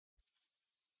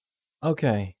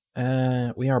Okay,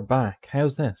 we are back.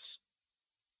 How's this?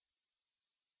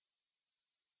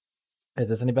 Is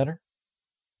this any better?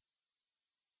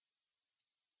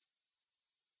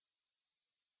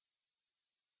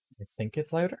 I think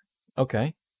it's louder.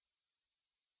 Okay,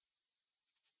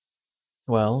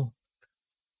 well,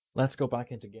 let's go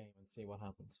back into game and see what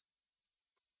happens.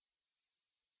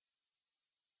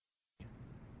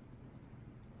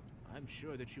 I'm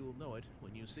sure that you will know it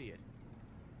when you see it.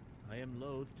 I am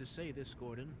loath to say this,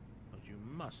 Gordon, but you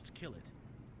must kill it.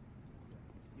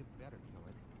 You better kill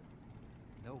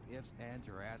it. No ifs, ands,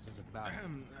 or asses about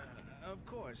it. Of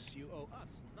course, you owe us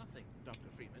nothing, Dr.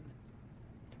 Freeman.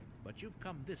 But you've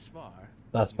come this far.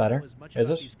 That's You better, know as much is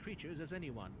about it? these creatures as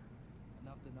anyone.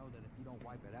 Enough to know that if you don't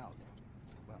wipe it out,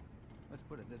 well, let's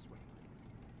put it this way.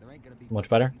 There ain't gonna be Much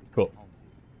better? you to Cool. come home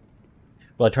to.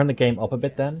 Will I turn the game up a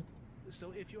bit Yes. then?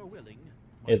 So if you're willing,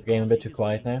 Is the game a bit colleague too is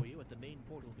quiet waiting now? for you at the main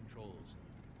portal controls.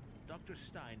 Dr.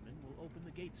 Steinman will open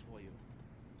the gates for you.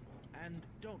 And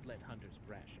don't let Hunter's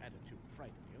brash attitude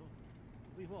frighten you.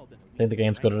 We've all been I think the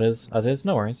game's good as is.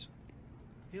 No worries.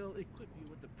 He'll equip you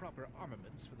with the proper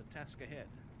armaments for the task ahead.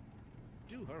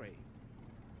 Do hurry.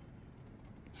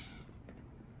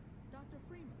 Dr.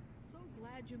 Freeman, so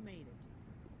glad you made it.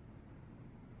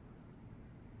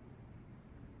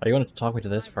 Are you going to talk me to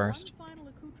this I've first? one final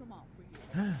accoutrement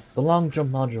for you. The long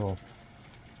jump module.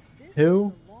 This Who?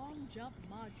 is the long jump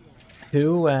module.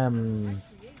 Who I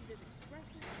created it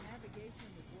expressly for navigation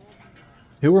in the world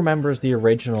beyond. who remembers the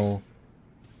original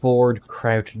forward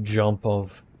crouch jump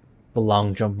of the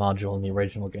long jump module in the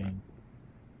original game?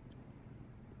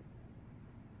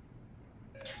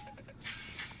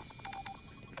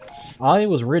 I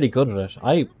was really good at it.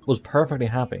 I was perfectly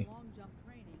happy. Long jump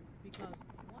training because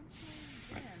once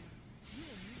training's in, you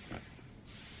will need it.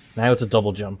 Now it's a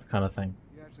double jump kind of thing.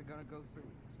 You're actually gonna go through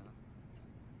this, huh?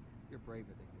 You're braver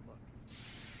than you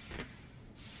look.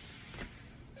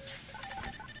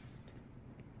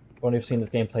 Only have seen this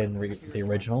game played in the Here's my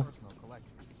original. personal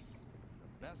collection.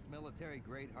 The best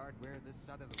military-grade hardware this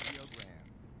side of the Rio Grande.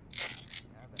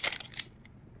 Have it.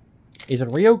 Is it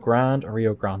Rio Grande or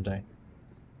Rio Grande?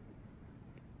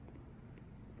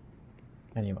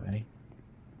 Anyway.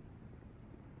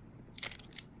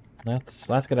 Let's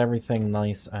get everything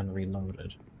nice and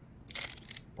reloaded.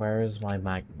 Where is my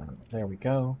magma? There we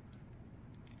go.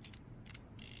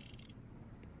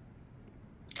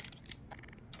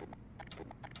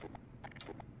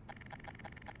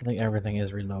 I think everything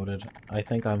is reloaded. I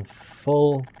think I'm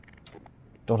full.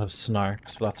 Don't have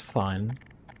snarks, but that's fine.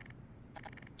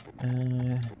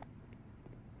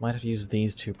 Might have to use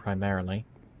these two primarily.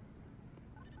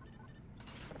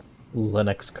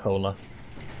 Linux Cola.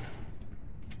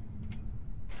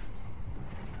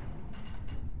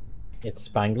 It's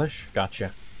Spanglish?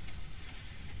 Gotcha.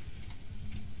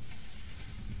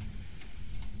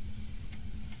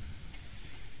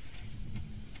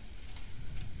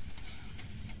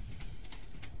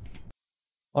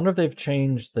 Wonder if they've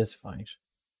changed this fight.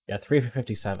 Yeah, 3 for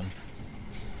 57.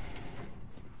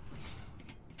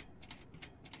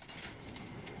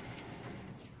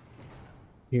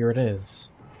 Here it is.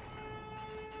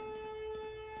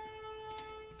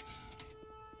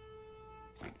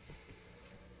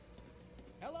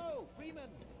 Hello, Freeman.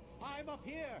 I'm up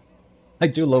here. I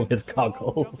do love his So I'll jump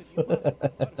goggles. if you must,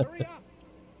 but hurry up.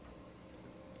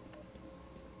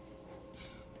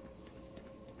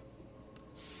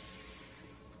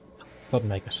 Couldn't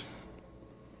make it.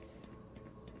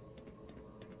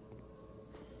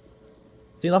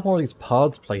 See a lot more of these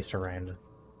pods placed around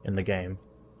in the game.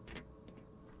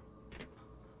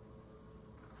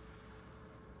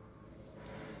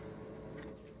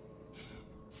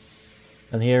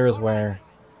 And here is where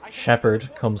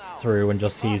Shepard comes through and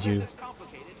just sees you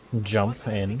jump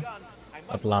in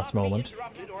at the last moment.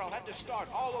 Or I'll have to start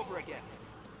all over again.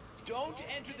 Don't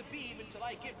enter the beam until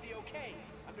I give the okay.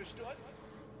 Understood?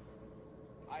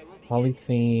 I will begin.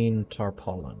 Polythene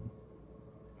tarpaulin.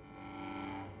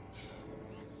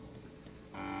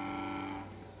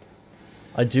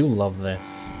 I do love this.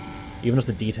 Even just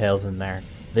the details in there.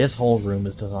 This whole room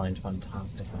is designed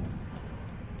fantastically.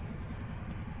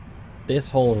 This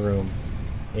whole room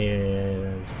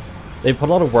is... They put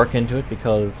a lot of work into it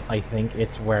because I think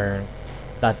it's where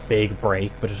that big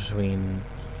break between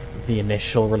the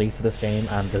initial release of this game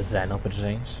and the Zen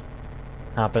update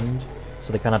happened.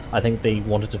 So they kind of... I think they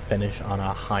wanted to finish on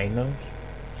a high note.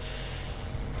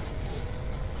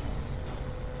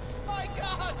 My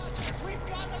God! We've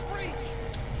got a breach!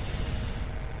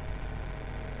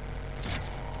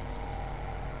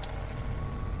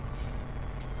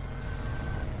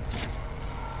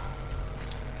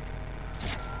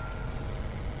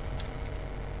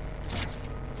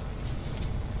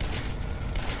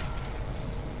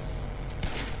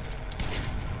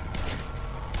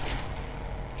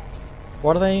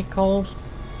 What are they called?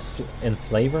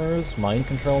 Enslavers? Mind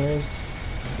controllers?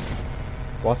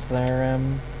 What's their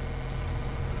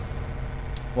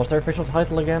official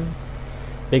title again?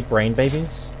 Big brain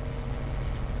babies?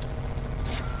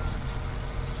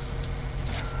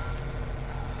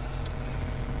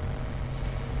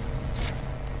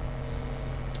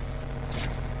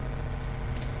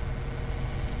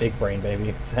 Big brain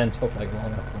babies and took like long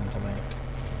enough time to make.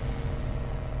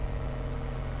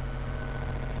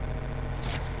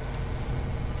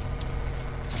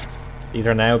 These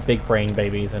are now big brain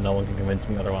babies and no one can convince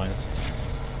me otherwise.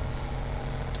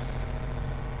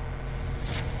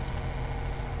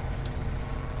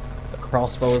 The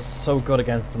crossbow is so good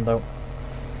against them though.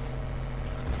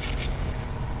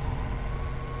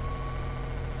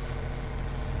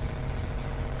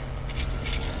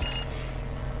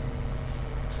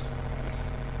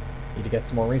 Need to get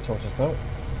some more resources though.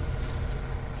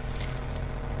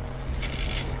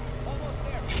 Almost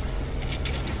there.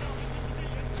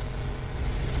 Position.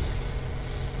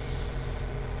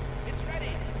 It's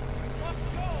ready. Must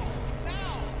go.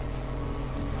 Now.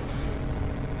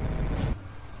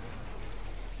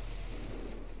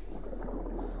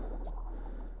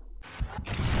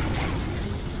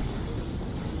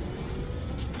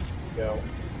 Go.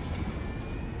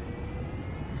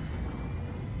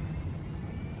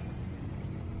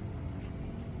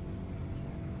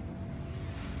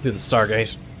 To the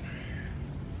Stargate.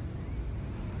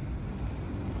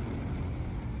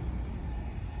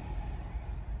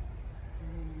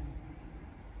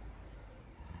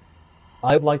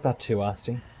 I would like that too,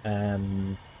 Asti.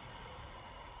 In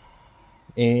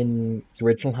the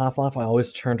original Half-Life, I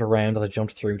always turned around as I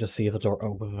jumped through to see if the door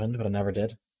opened, but I never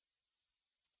did.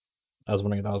 I was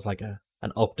wondering if that was like an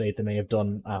update they may have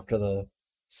done after the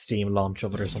Steam launch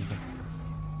of it or something.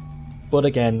 But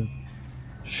again,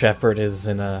 Shepard is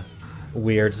in a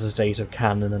weird state of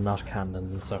canon and not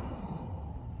canon, so...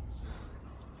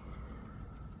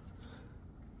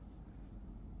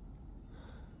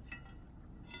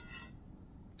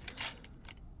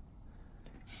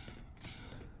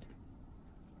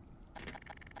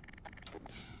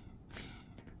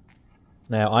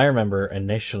 Now, I remember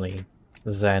initially,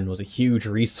 Zen was a huge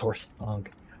resource hog,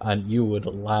 and you would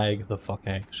lag the fuck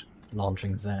out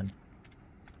launching Zen.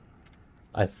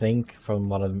 I think, from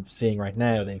what I'm seeing right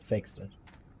now, they fixed it.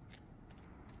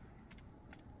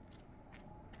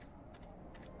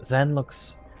 Zen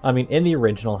looks... I mean, in the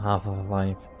original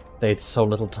Half-Life, they had so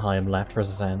little time left for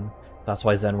Zen. That's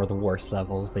why Zen were the worst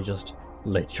levels. They just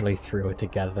literally threw it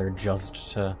together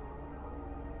just to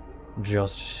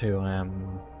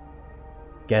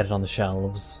get it on the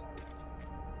shelves.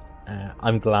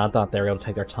 I'm glad that they were able to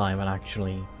take their time and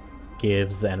actually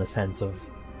give Zen a sense of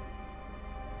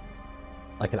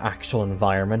like an actual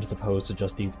environment as opposed to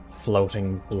just these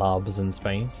floating blobs in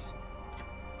space.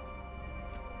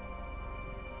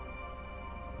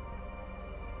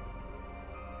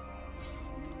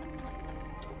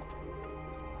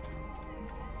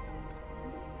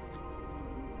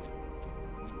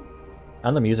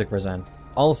 And the music for Zen.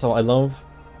 Also, I love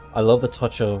the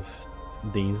touch of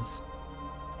these.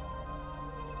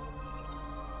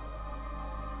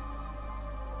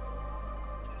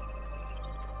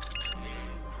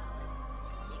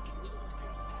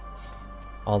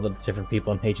 All the different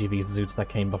people in HEV's suits that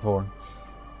came before.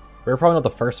 We were probably not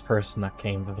the first person that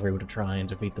came through to try and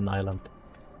defeat the Nylund.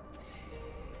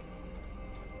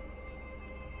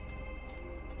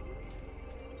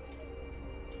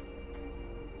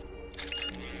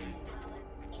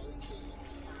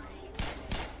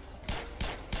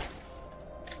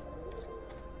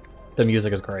 The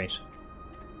music is great.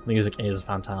 The music is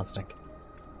fantastic.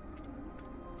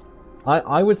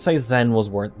 I would say this Zen was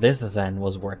worth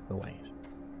the wait.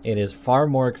 It is far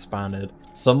more expanded.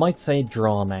 Some might say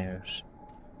drawn out.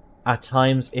 At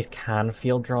times it can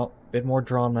feel a bit more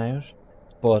drawn out,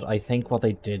 but I think what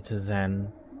they did to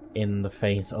Zen in the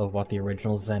face of what the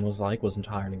original Zen was like was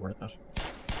entirely worth it.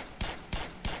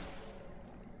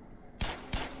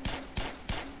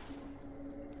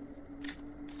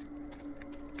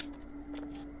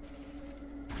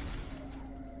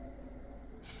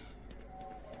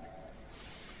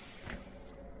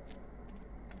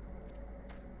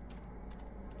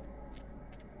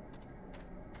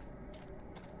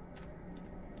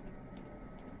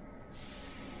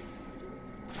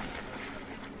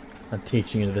 And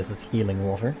teaching you this is healing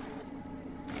water.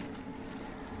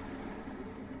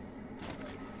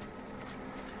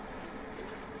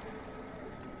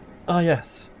 Ah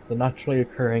yes, the naturally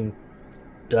occurring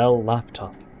Dell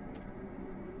laptop.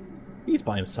 He's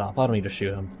by himself, I don't need to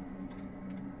shoot him.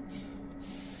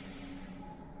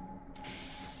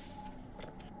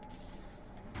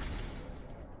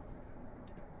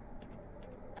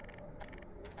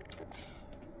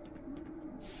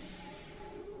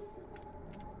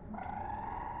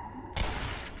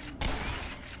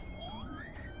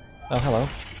 Oh, hello.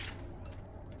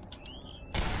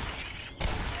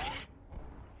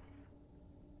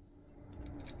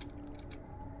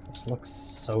 This looks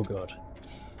so good.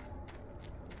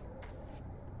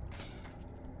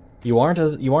 You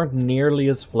aren't nearly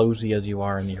as floaty as you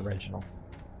are in the original.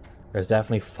 There's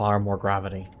definitely far more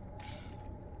gravity.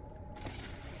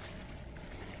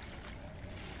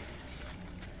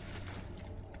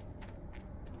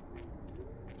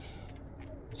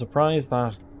 I'm surprised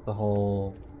that the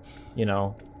whole, you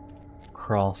know,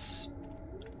 cross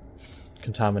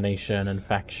contamination,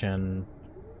 infection,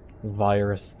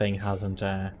 virus thing hasn't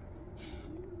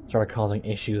started causing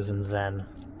issues in Zen.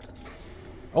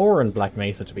 Or in Black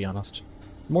Mesa, to be honest.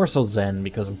 More so Zen,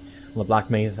 because on the Black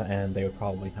Mesa end they would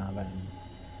probably have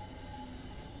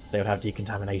they would have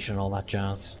decontamination and all that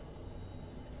jazz.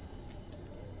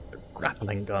 A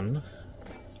grappling gun.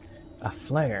 A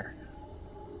flare.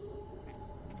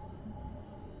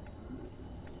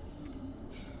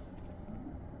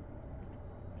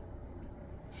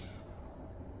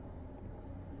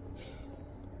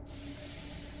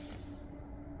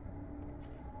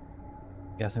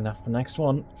 Guessing that's the next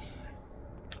one.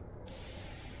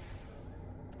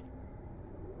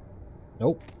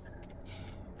 Nope.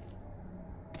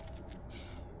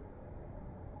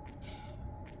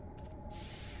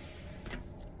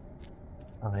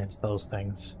 Oh, it's those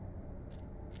things.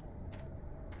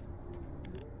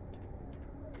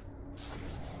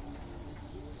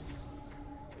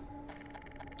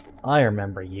 I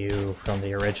remember you from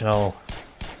the original.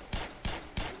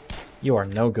 You are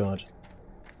no good.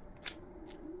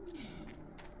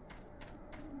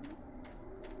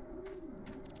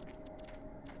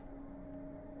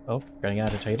 Oh, getting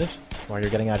agitated? Why are you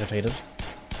getting agitated?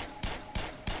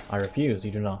 I refuse,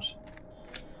 you do not.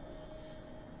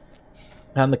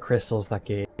 And the crystals that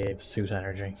gave suit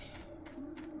energy.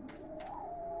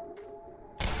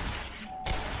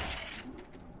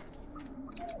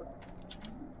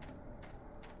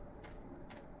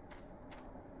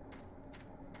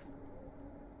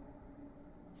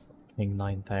 King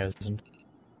 9000.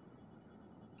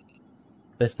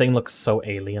 This thing looks so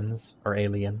aliens, or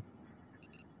alien.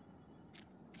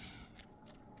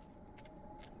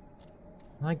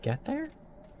 Can I get there?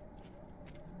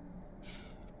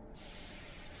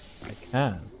 I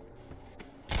can.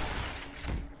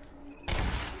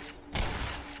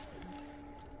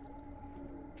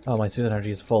 Oh, my suit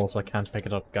energy is full, so I can't pick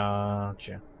it up.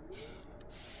 Gotcha.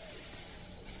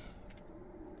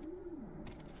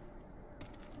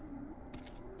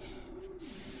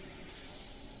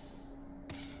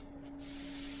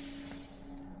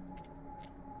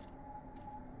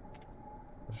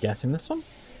 I'm guessing this one?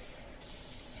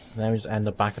 And then we just end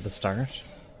up back at the start.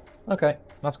 Okay,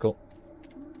 that's cool.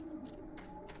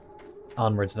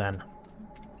 Onwards then.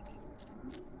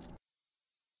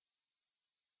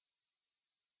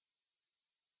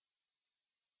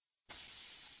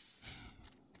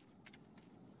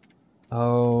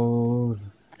 Oh,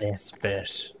 this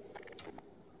bit.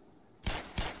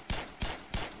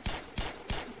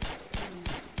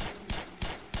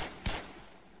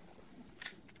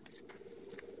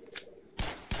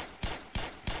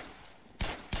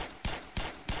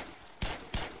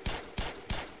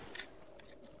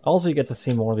 Also, you get to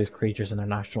see more of these creatures in their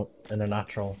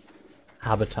natural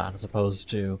habitat, as opposed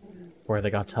to where they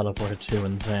got teleported to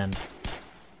in Zen.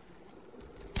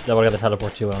 They would have got the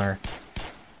teleport to on Earth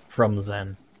from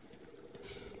Zen.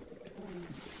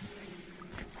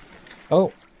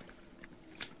 Oh,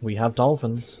 we have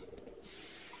dolphins.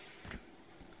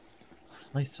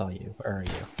 I saw you. Where are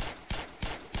you?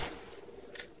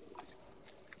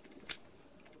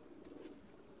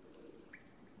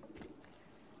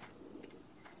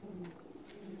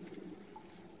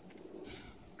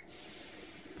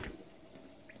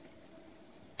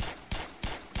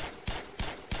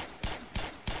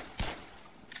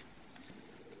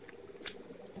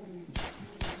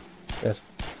 There's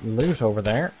loot over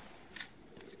there.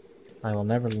 I will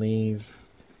never leave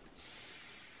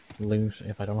loot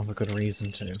if I don't have a good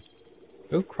reason to.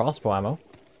 Ooh, crossbow ammo.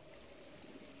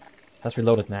 Let's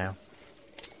reload it now.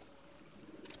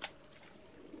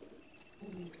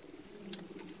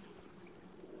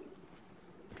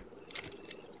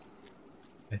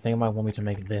 I think it might want me to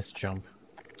make this jump.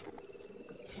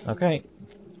 Okay.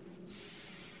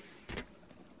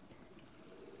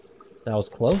 That was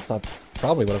close. That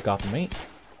probably would have gotten me.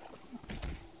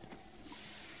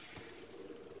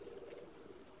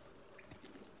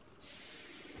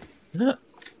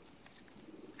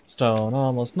 Stone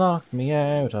almost knocked me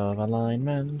out of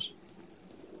alignment.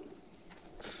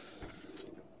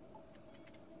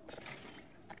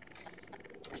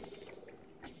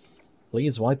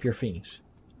 Please wipe your feet.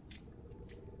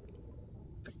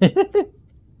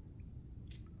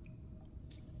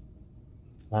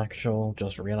 Actual,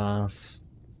 just real ass.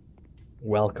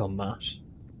 Welcome, Matt.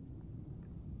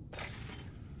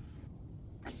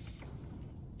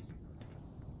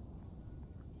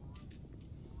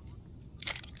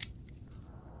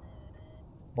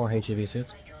 More HEV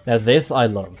suits. Now this I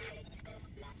love.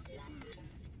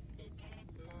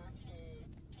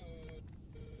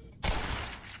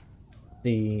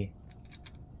 The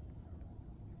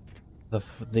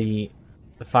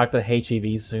fact that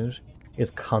HEV suit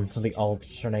is constantly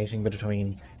alternating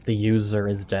between the user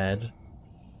is dead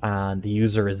and the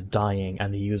user is dying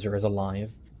and the user is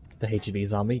alive. The HEV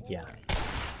zombie, yeah.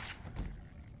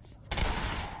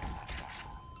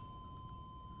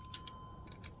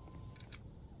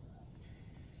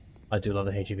 I do love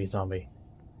the HEV zombie.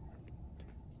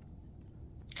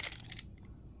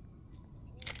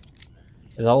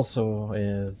 It also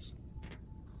is...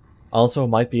 Also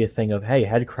might be a thing of, hey,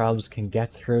 head crabs can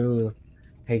get through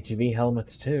HEV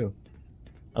helmets too.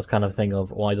 That's kind of thing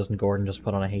of, why doesn't Gordon just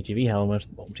put on a HEV helmet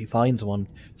the moment he finds one,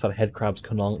 so that head crabs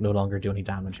can no longer do any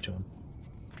damage to him.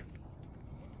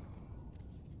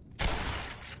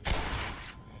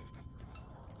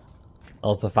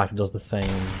 Also the fact it does the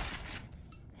same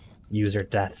user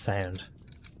death sound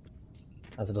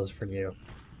as it does for you.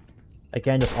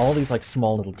 Again, just all these like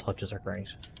small little touches are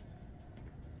great.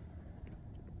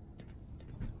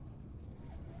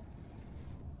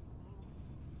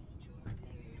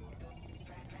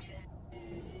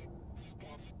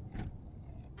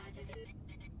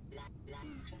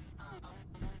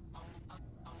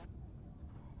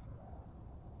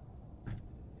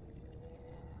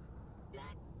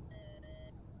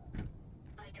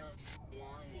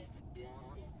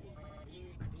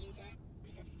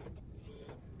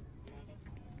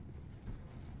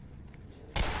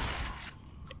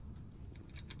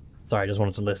 Sorry, I just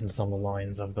wanted to listen to some of the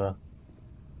lines of the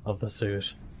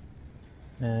suit.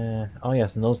 Oh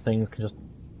yes, and those things can just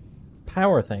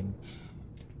power things.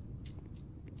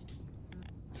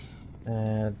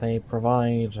 They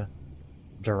provide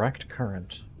direct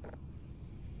current.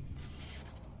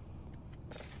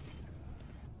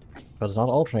 But it's not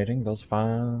alternating, those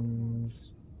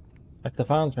fans... Like, the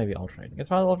fans may be alternating. Is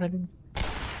fans alternating?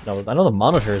 No, I know the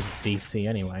monitor is DC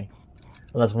anyway.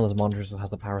 Unless one of those monitors that has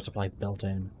the power supply built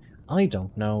in. I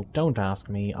don't know. Don't ask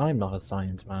me. I'm not a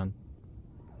science man.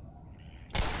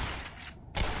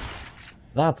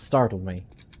 That startled me.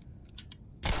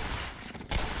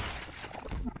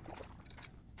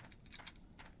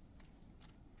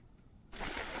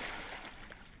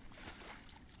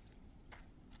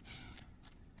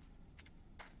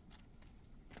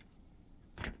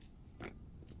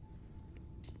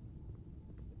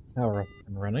 Power up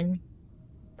and running.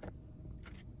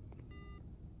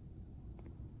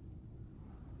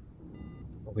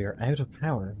 But we are out of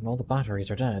power and all the batteries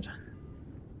are dead.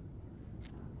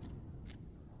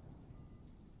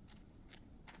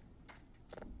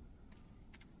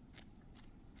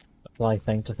 Apply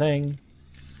thing to thing.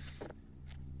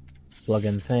 Plug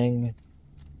in thing.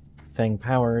 Thing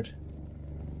powered.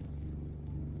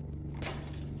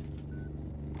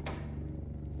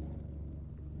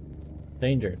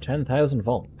 Danger, 10,000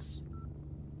 volts.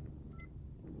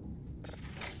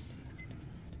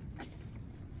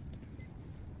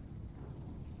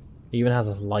 He even has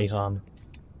his light on.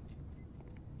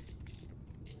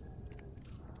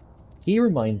 He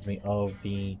reminds me of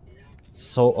the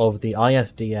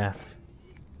ISDF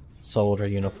soldier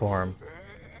uniform.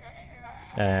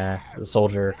 The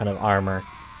soldier kind of armor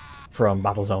from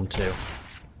Battlezone 2.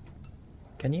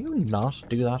 Can you not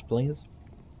do that, please?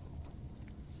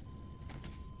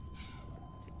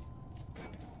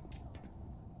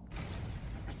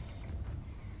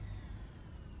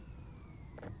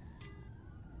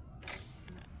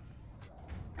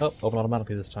 Oh, open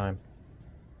automatically this time.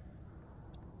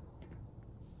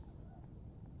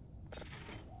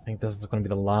 I think this is going to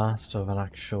be the last of an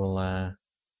actual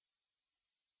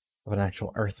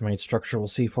Earth-made structure we'll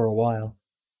see for a while.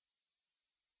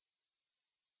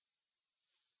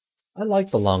 I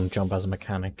like the long jump as a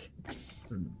mechanic.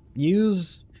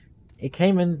 It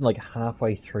came in like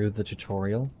halfway through the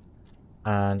tutorial,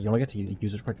 and you only get to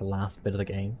use it for the last bit of the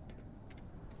game.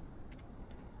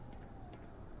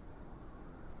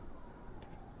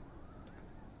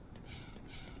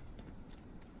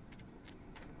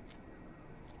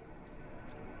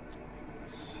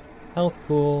 Health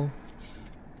pool.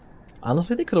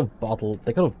 Honestly, they could have bottled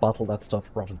that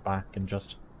stuff, brought it back, and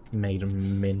just made a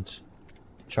mint,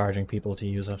 charging people to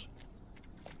use it.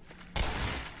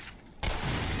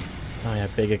 Oh yeah,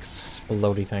 big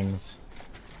explodey things.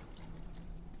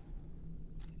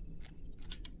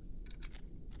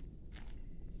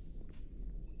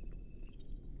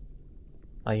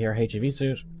 I hear HEV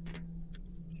suit.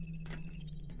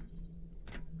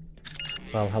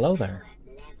 Well, hello there.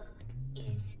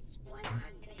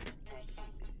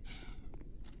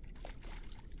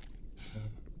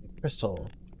 Crystal.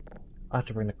 I have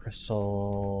to bring the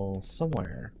crystal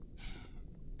somewhere.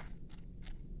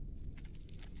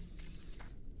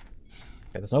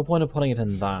 Okay, there's no point in putting it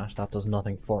in that. That does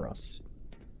nothing for us.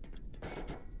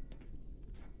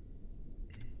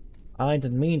 I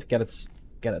didn't mean to get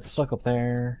it stuck up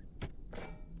there.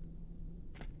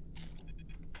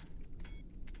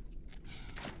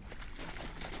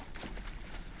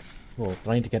 Cool,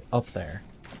 but I need to get up there.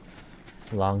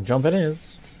 Long jump it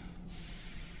is.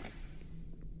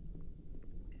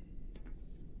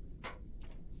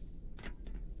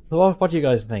 So what do you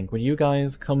guys think? Would you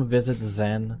guys come visit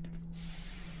Zen?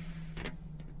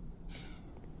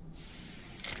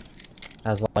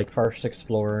 As like first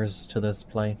explorers to this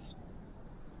place?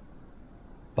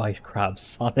 Bite Crab,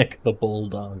 Sonic the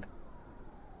Bulldog,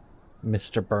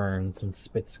 Mr. Burns, and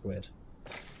Spit Squid.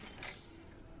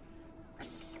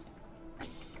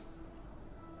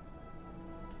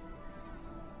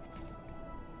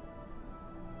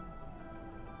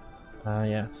 Ah,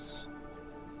 yes.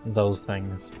 Those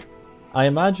things. I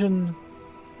imagine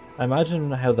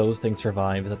how those things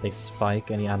survive is that they spike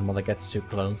any animal that gets too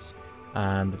close,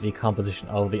 and the decomposition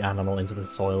of the animal into the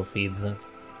soil feeds it.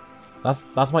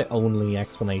 That's my only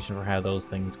explanation for how those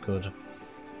things could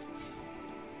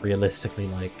realistically,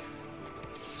 like,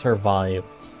 survive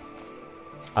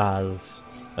as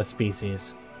a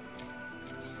species.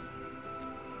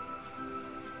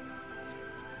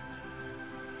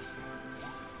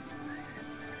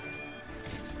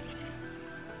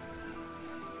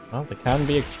 Well, they can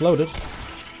be exploded.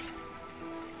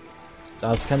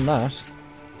 As can that.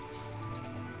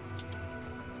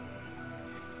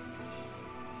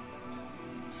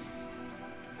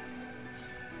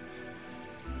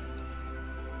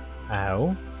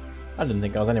 Ow. I didn't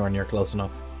think I was anywhere near close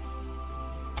enough.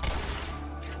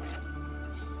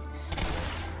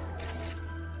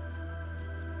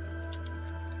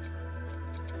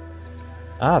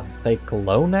 Ah, they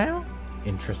glow now?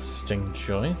 Interesting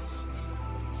choice.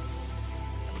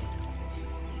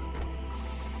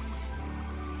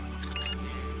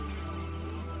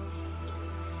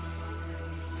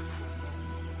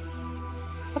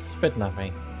 What's spitting at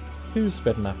me? Who's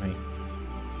spitting at me?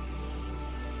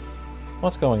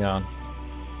 What's going on?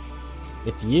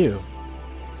 It's you.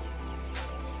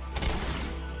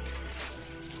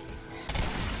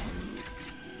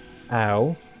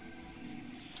 Ow.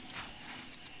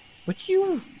 Would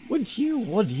you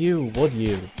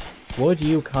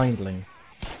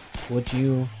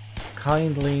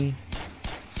kindly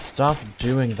stop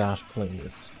doing that,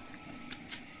 please?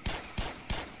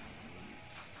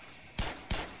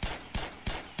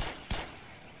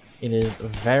 It is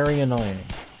very annoying.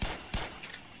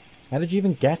 How did you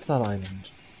even get to that island?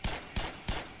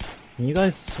 Can you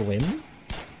guys swim?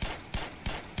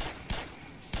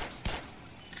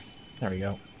 There we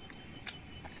go.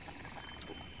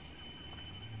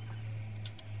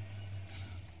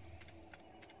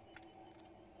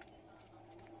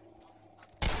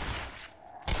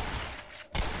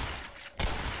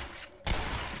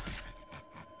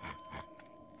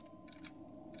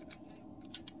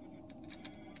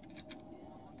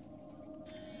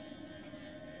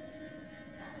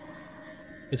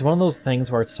 It's one of those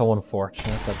things where it's so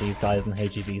unfortunate that these guys in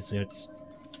HEV suits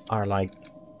are, like,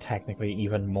 technically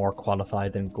even more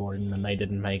qualified than Gordon and they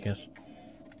didn't make it.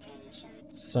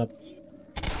 So...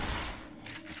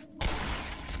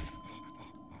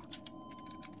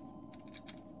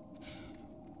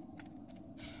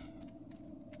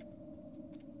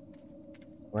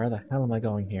 where the hell am I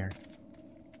going here?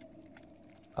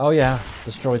 Oh yeah,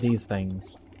 destroy these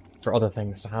things. For other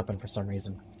things to happen for some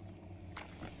reason.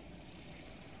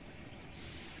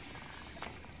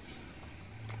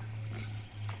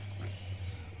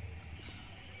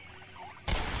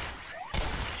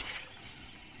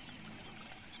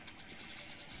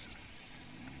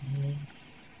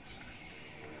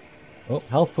 Oh,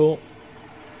 health pool.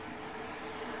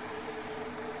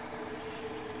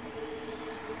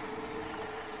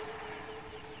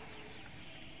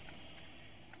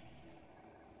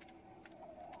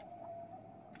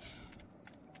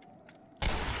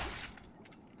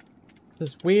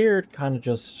 This weird kind of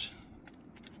just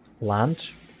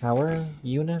plant power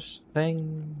unit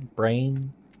thing,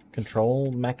 brain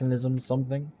control mechanism,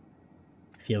 something.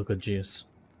 Feel good juice.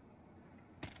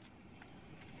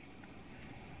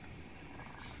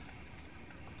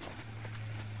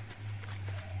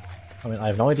 I mean, I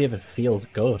have no idea if it feels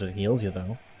good. It heals you,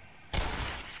 though.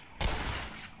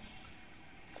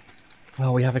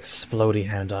 Oh, we have explodey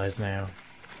hand eyes now.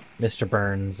 Mr.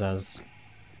 Burns, as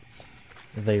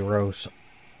they wrote.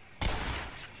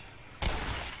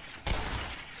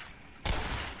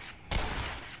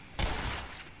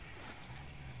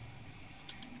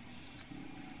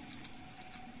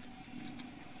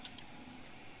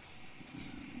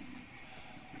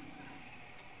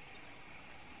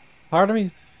 Part of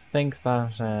me thinks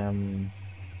that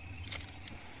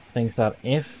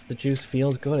if the juice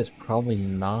feels good, it's probably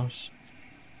not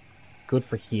good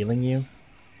for healing you.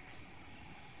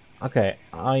 Okay,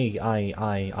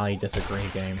 I disagree,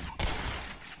 game.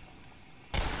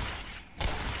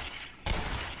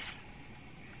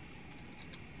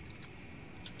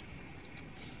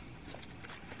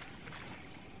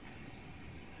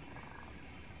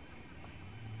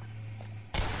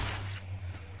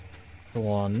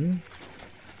 One.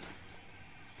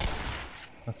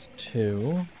 That's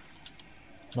two.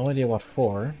 No idea what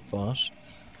for, but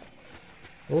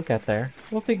we'll get there.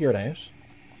 We'll figure it out.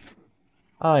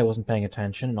 I wasn't paying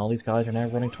attention, and all these guys are now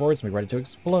running towards me, ready to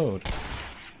explode.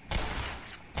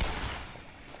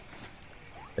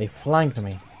 They flanked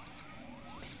me.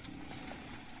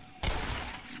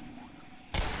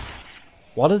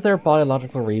 What is their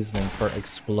biological reasoning for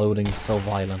exploding so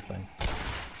violently?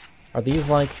 Are these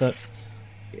like the...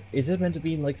 Is it meant to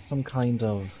be like some kind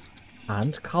of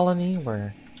ant colony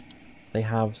where they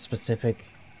have specific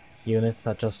units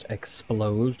that just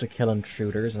explode to kill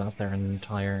intruders and that's their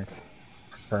entire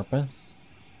purpose?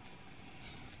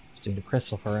 Just need a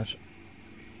crystal for it.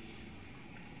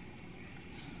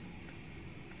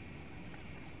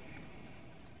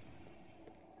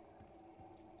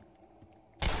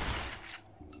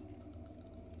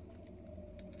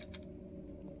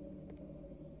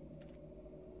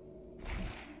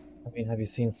 I mean, have you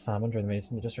seen salmon during the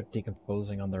mason? They just start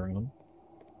decomposing on their own.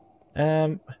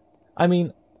 I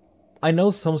mean, I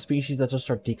know some species that just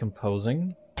start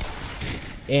decomposing.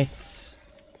 It's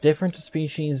different to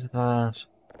species that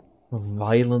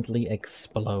violently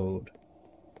explode.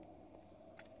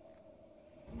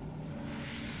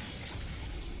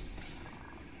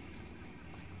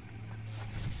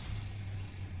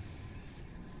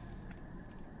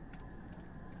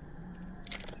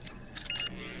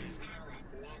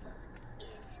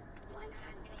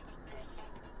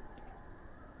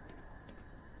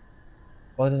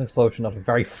 Why is an explosion not a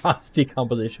very fast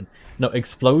decomposition? No,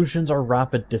 explosions are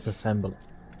rapid disassembly.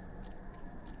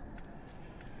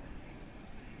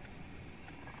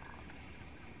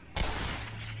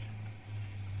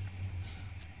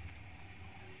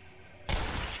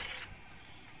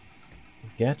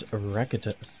 Get wrecked,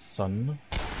 son.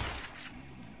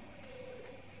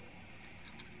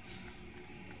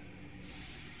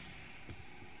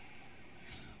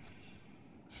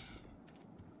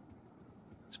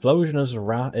 Explosion is a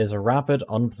rapid,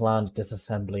 unplanned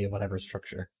disassembly of whatever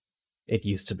structure it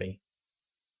used to be.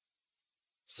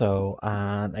 So,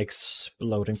 an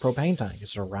exploding propane tank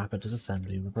is a rapid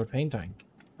disassembly of a propane tank.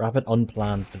 Rapid,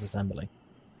 unplanned disassembly.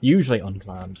 Usually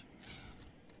unplanned.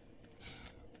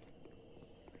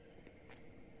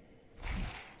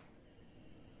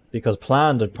 Because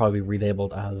planned would probably be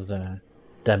relabeled as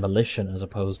demolition as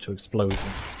opposed to explosion.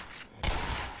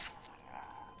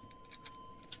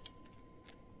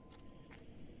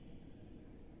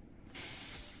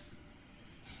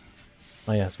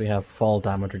 Oh yes, we have fall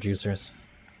damage reducers.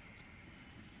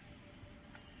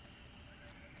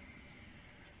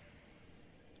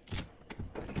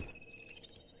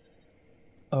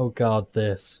 Oh god,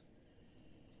 this.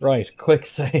 Right, quick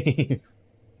save.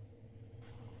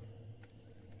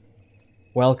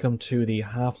 Welcome to the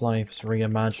Half-Life's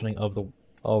reimagining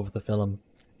of the film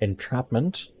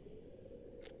Entrapment.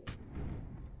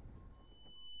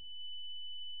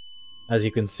 As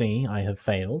you can see, I have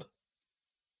failed.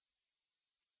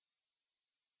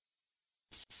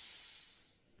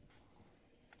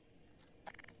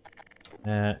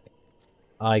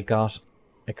 I got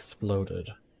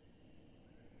exploded.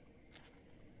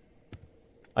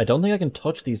 I don't think I can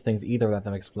touch these things either without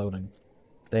them exploding.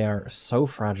 They are so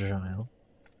fragile.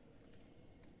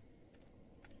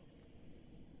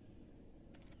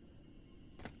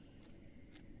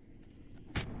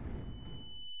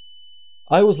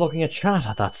 I was looking at chat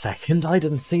at that second. I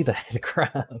didn't see the head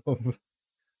crab.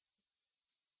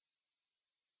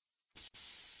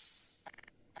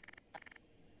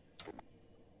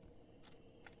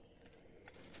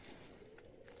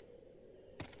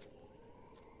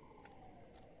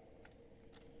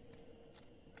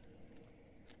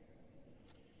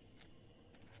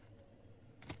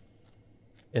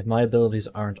 If my abilities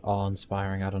aren't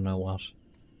awe-inspiring, I don't know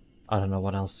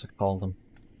what else to call them.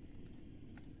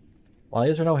 Why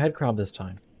is there no head crab this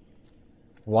time?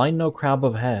 Why no crab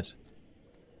of head?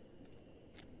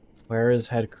 Where is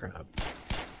head crab?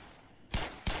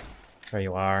 There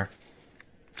you are.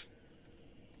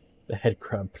 The head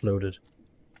crab floated.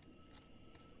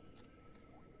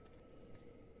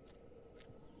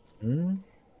 Hmm?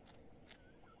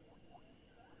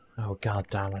 Oh, god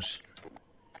damn it.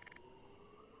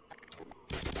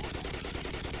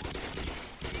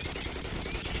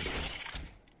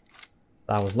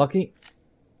 That was lucky.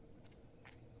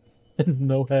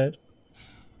 No head.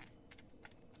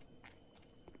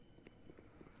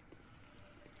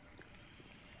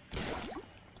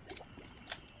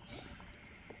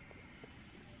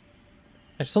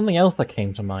 There's something else that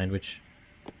came to mind, which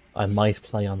I might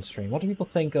play on stream. What do people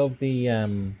think of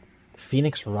the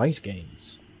Phoenix Wright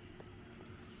games?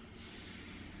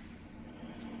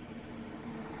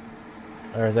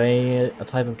 Are they a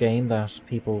type of game that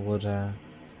people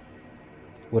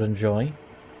would enjoy?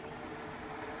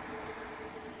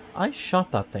 I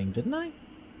shot that thing, didn't I?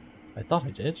 I thought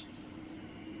I did.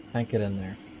 Can't get in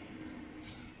there.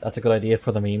 That's a good idea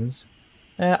for the memes.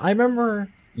 I remember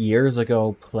years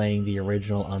ago playing the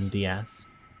original on DS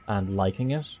and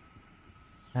liking it.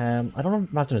 I don't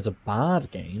imagine it's a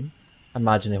bad game. I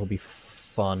imagine it would be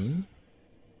fun.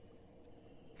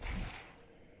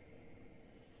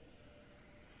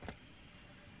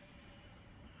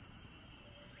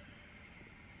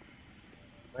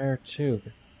 Where to,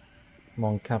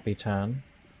 Mon Capitan?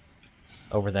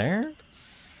 Over there?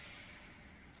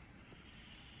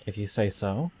 If you say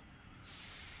so.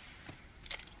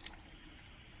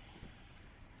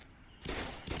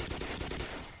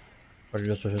 Or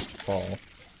just fall.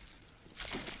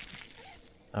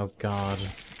 Oh god.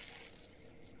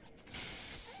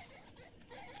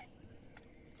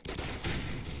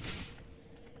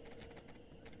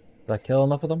 Did I kill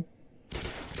enough of them?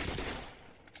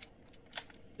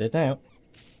 Did now.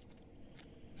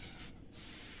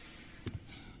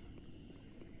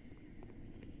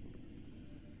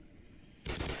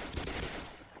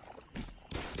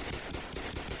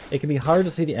 It can be hard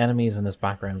to see the enemies in this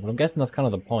background, but I'm guessing that's kind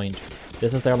of the point.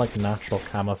 This is their like natural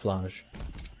camouflage.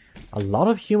 A lot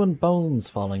of human bones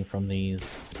falling from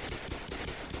these.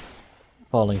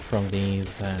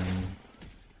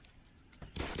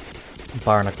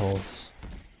 Barnacles.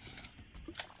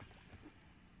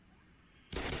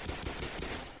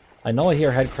 I know I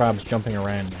hear head crabs jumping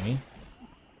around me.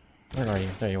 Where are you?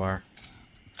 There you are.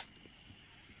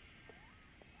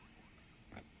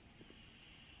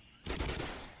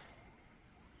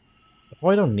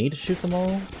 Well, I don't need to shoot them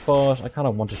all, but I kind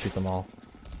of want to shoot them all.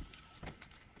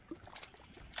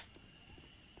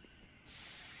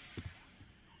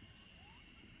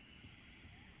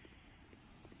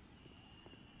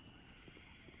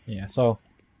 Yeah, so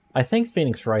I think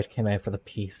Phoenix Wright came out for the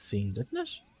PC, didn't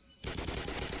it?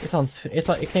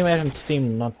 It came out on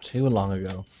Steam not too long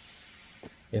ago,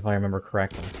 if I remember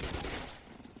correctly.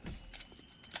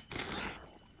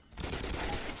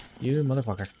 You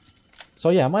motherfucker. So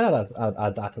yeah, I might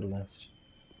add that to the list.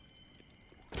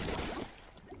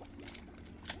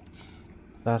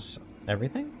 That's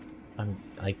everything?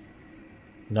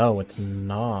 No, it's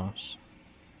not.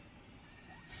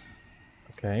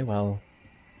 Okay, well,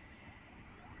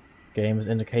 game is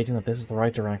indicating that this is the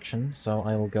right direction, so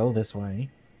I will go this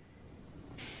way.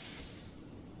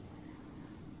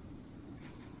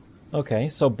 Okay,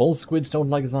 so bull squids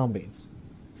don't like zombies.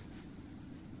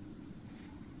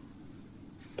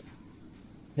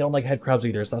 They don't like head crabs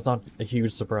either, so that's not a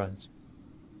huge surprise.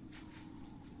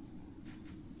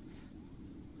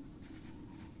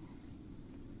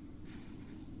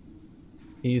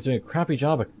 He's doing a crappy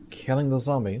job at killing the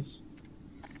zombies.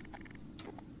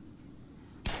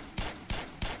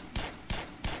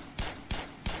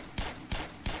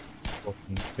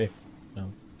 14, 15,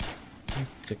 no,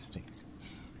 16.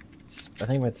 I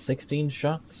think we had 16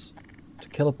 shots to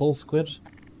kill a bull squid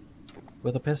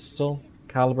with a pistol,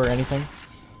 caliber, anything.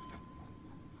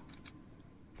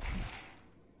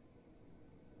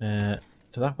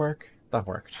 Did that work? That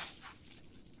worked.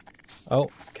 Oh,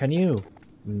 can you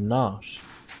not?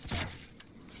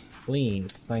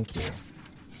 Please, thank you. Is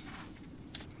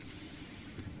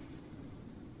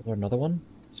there another one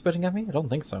spitting at me? I don't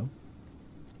think so.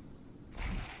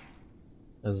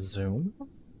 A zoom?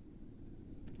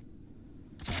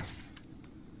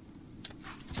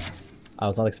 I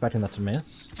was not expecting that to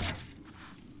miss.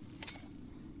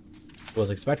 I was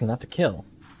expecting that to kill.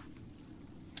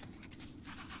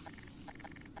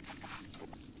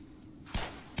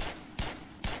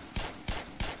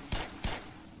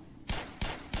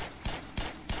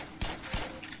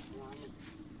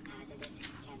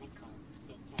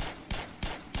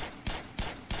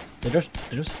 They're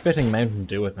just spitting Mountain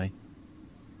Dew at me.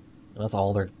 That's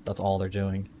all they're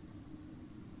doing.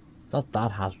 It's not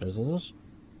that hazardous, is it?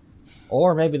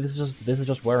 Or maybe this is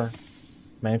just where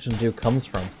Mountain Dew comes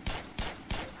from.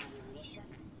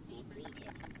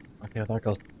 Okay, there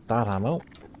goes that ammo.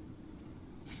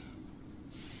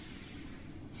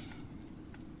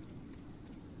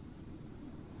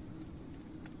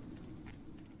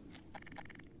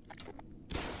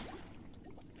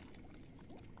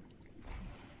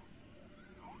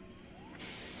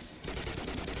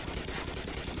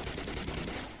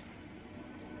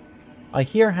 I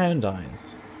hear hound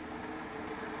eyes.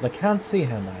 But I can't see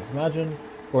hound eyes. Imagine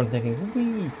Gordon thinking,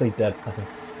 "Wee, play Dead Planet."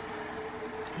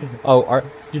 Oh, are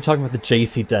you talking about the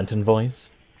JC Denton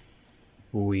voice?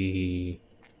 Wee.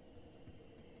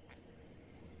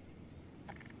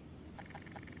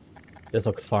 This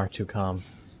looks far too calm.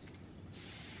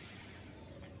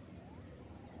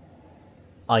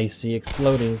 Icy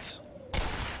explodies.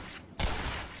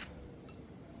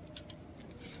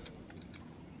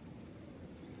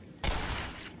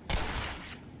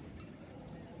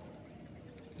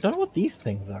 Don't know what these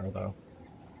things are, though.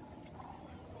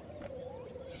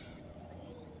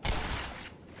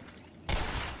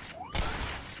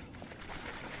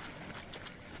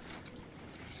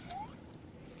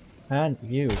 And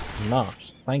you not.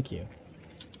 Thank you.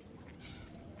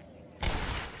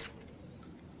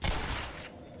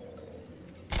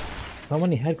 So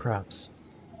many head crabs.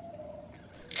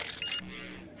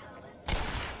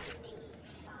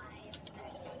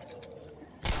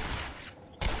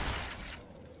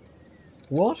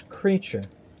 What creature?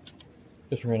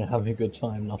 Just really having a good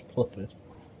time, not flooded.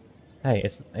 Hey,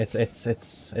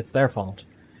 it's their fault.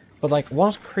 But like,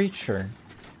 what creature?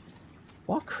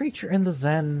 What creature in the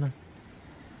Zen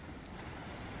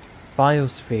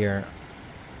biosphere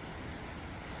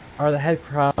are the head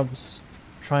crabs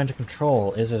trying to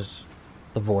control? Is it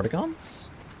the Vortigons?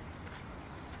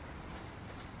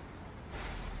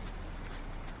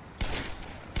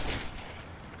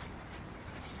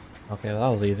 Okay, that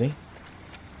was easy.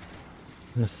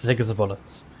 6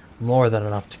 bullets. More than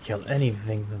enough to kill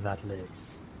anything that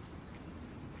lives.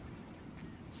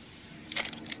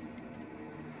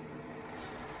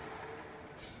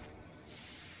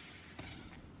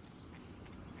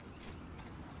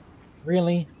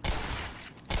 Really?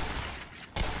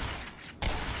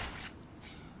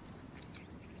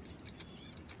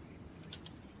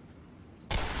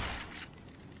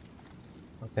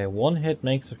 Okay, one hit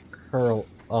makes it curl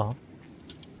up.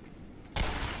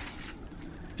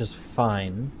 Which is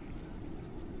fine.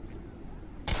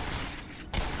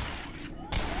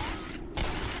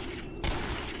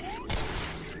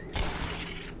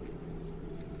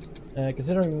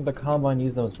 Considering the Combine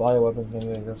used them as bioweapons,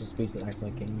 maybe there's a species that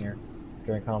accidentally came here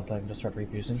during conflict and just start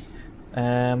reproducing.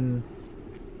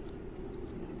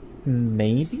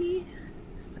 Maybe?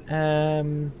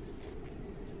 Trying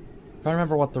to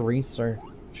remember what the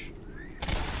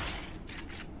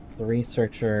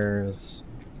researchers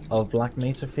of Black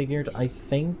Mesa figured. I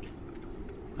think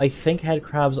head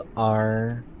crabs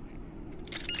are,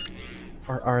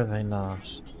 or are they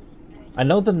not? I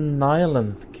know the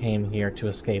Nihilith came here to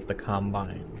escape the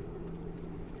Combine.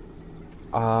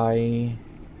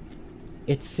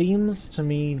 It seems to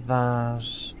me that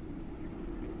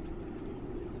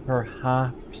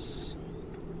perhaps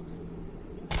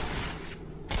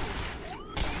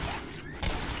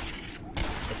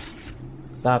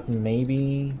that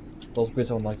maybe those Brits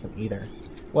don't like them either.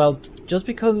 Well, just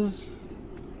because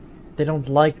they don't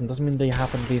like them doesn't mean they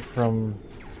happen to be from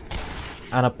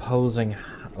an opposing,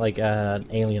 like, an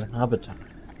alien habitat.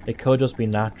 It could just be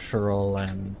natural,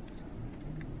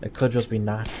 it could just be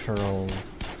natural,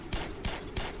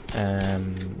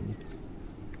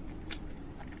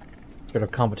 sort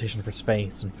of competition for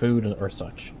space and food or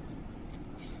such.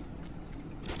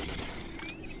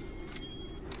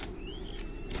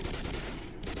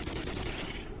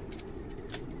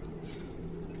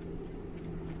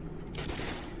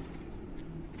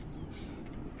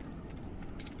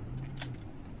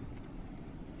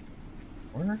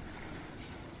 Or?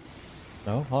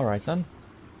 No? Alright then.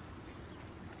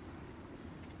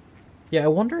 Yeah, I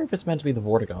wonder if it's meant to be the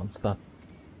Vortigons,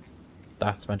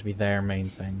 that's meant to be their main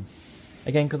thing.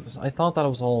 Again, because I thought that it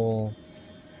was all...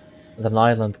 the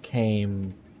Nihilith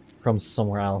came from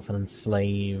somewhere else and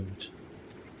enslaved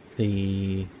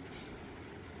the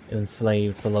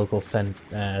local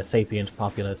sapient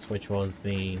populace, which were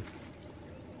the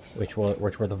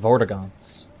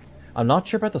Vortigons. I'm not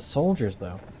sure about the soldiers,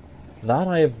 though. That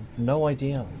I have no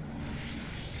idea.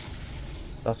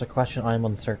 That's a question I'm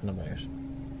uncertain about.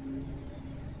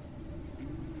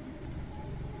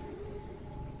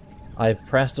 I've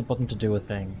pressed a button to do a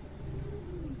thing.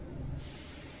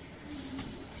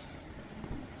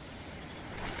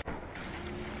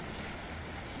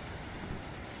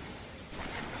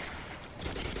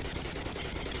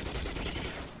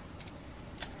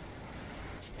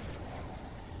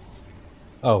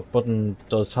 Oh, button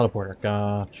does teleporter.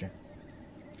 Gotcha.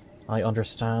 I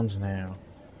understand now.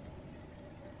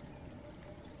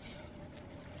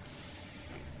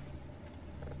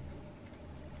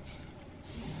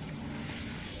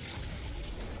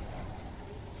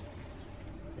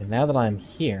 And now that I'm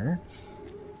here...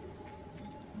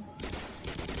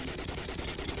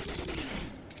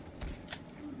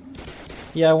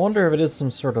 Yeah, I wonder if it is some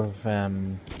sort of,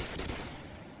 kind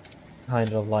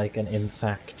of like an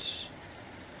insect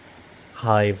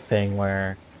hive thing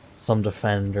where some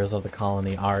defenders of the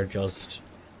colony are just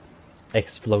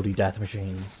explodey death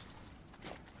machines.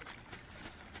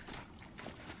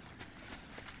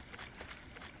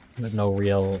 With no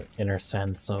real inner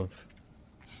sense of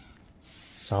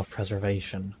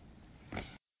self-preservation.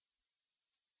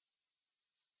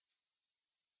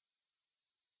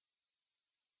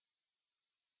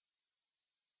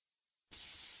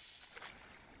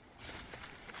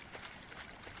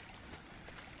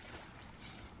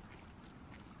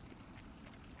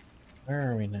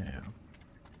 Where are we now?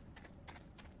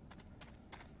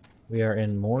 We are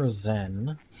in more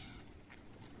Zen.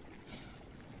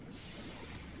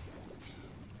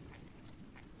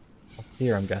 Up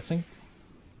here, I'm guessing.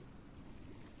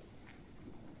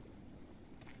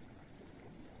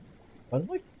 Why does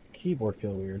my keyboard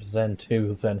feel weird? Zen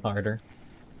 2, Zen harder.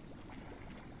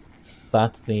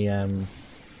 That's the,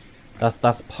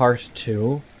 that's part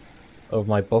 2 of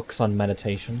my books on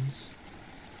meditations.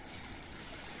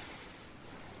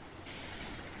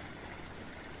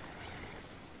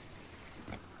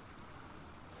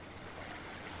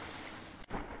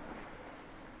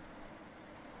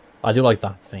 I do like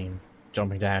that scene,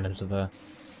 jumping down into the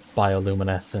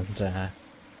bioluminescent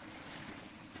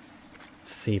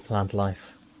sea plant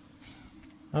life.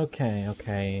 Okay,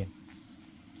 okay.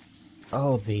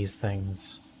 Oh, these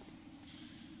things.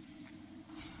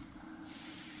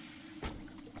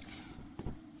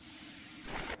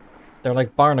 They're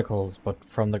like barnacles, but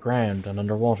from the ground and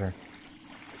underwater.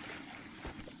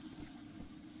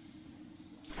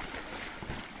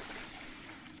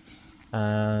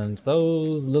 And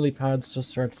those lily pads just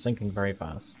start sinking very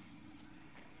fast.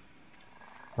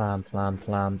 Plan, plan,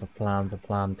 plan, the plan, the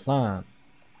plan, plan.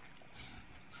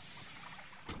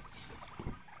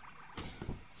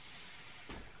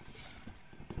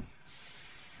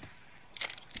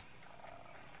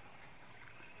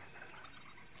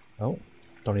 Oh,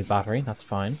 don't need battery, that's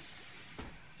fine.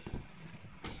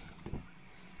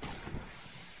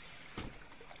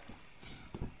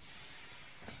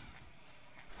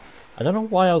 I don't know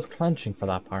why I was clenching for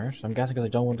that part. I'm guessing because I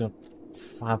don't want to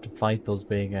have to fight those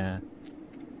big,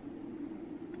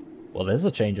 Well, this is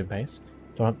a change in pace.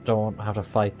 Don't have to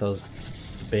fight those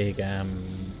big,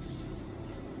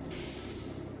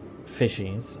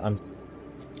 fishies.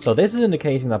 So this is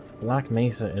indicating that Black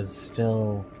Mesa is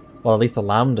still... Well, at least the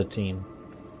Lambda team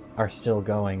are still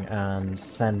going and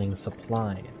sending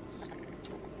supplies.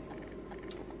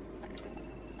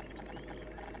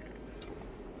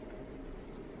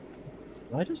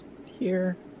 Did I just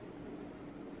hear...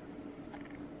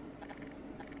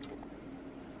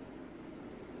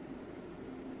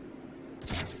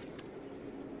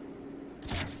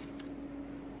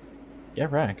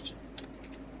 Get wrecked.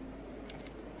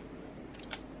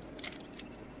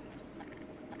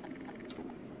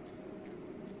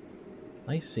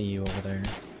 I see you over there.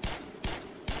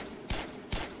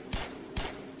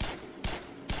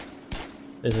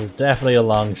 This is definitely a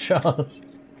long shot.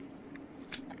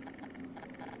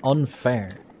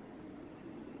 Unfair.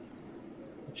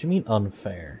 What do you mean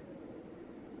unfair?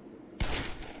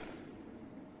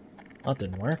 That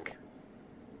didn't work.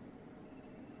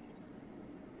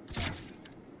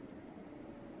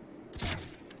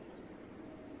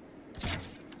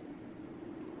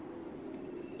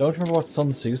 Don't you remember what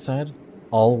Sun Tzu said?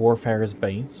 All warfare is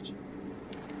based.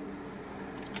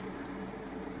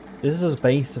 This is as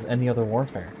based as any other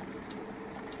warfare.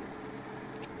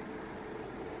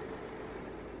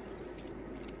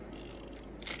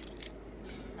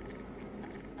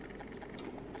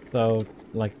 So,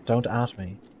 like, don't at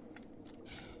me.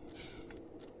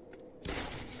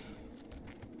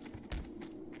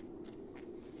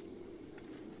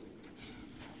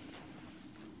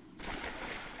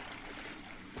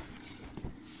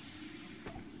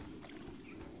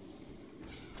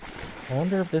 I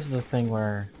wonder if this is a thing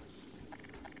where...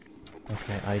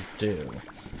 Okay, I do.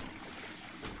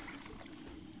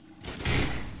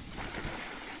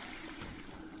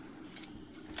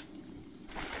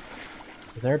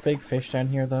 Is there a big fish down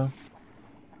here, though?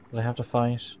 That I have to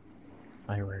fight?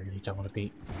 I really don't want to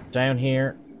be down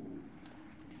here.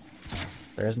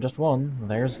 There isn't just one.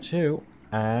 There's two.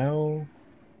 Ow.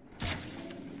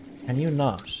 Can you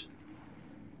not?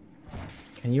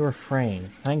 Can you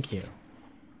refrain? Thank you.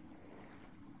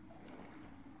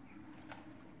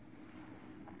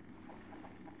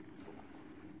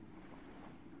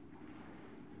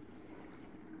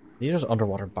 These are just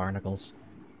underwater barnacles.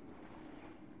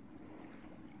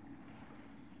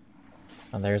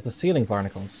 And there's the ceiling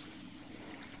barnacles.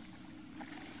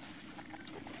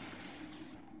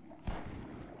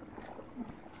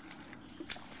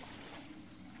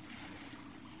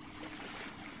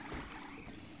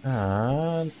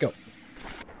 And go.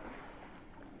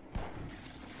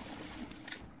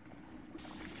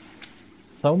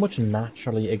 So much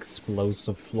naturally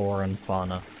explosive flora and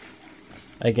fauna.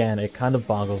 Again, it kind of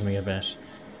boggles me a bit.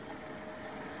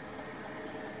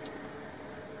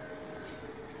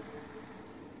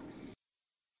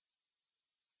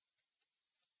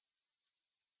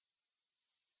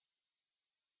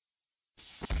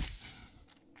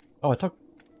 Oh, I took...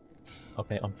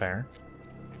 Okay, unfair.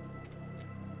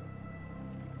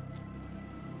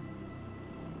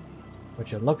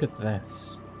 Would you look at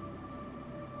this?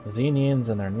 Xenians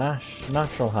in their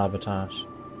natural habitat,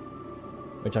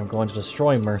 which I'm going to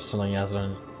destroy mercilessly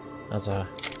as a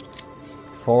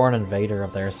foreign invader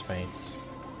of their space.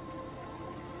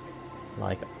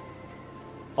 Like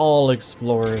all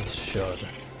explorers should.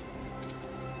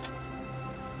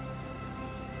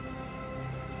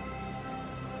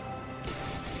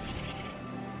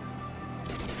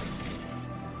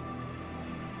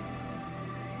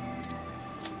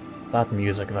 That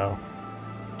music, though.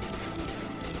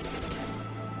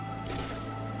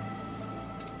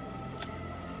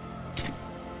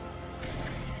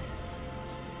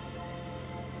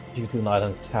 You can see the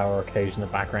Island's tower cage in the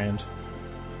background.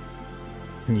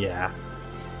 Yeah.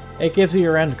 It gives you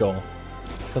your end goal.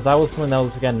 Because that was something that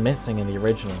was, again, missing in the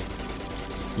original.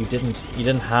 You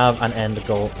didn't have an end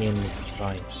goal in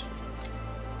sight.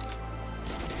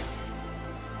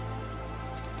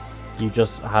 You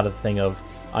just had a thing of,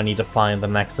 I need to find the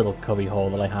next little cubby hole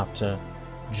that I have to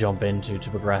jump into to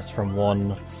progress from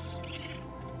one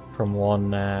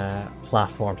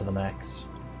platform to the next.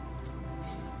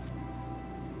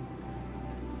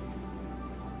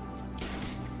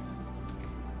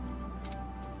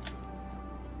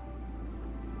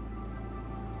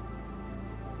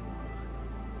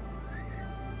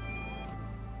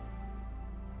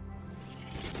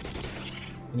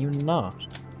 Can you not?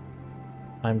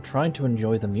 I'm trying to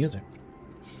enjoy the music.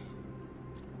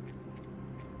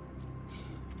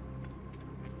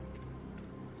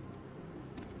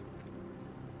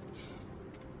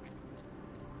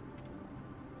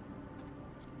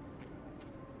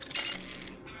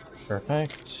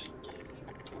 Perfect.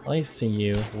 I see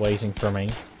you waiting for me.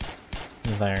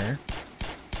 There.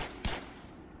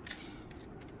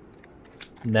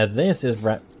 Now this is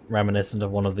reminiscent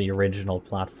of one of the original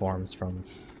platforms from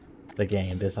the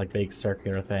game. This like big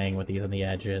circular thing with these on the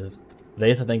edges.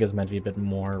 This I think is meant to be a bit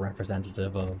more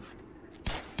representative of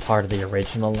part of the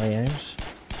original layout.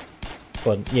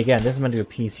 But again, this is meant to be a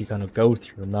piece you kind of go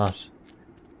through, not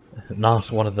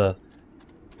one of the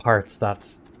parts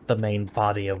that's the main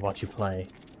body of what you play.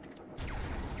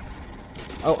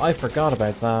 Oh, I forgot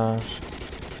about that.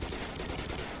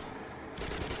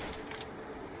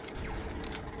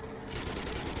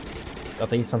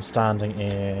 At least I'm standing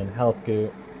in Help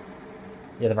Goo.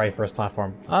 Yeah, the very first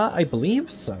platform. I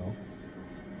believe so.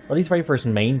 Or at least the very first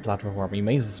main platform. You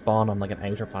may spawn on like an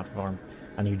outer platform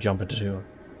and you jump into two.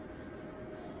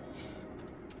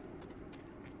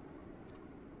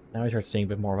 Now I start seeing a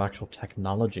bit more of actual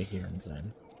technology here in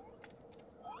Zen.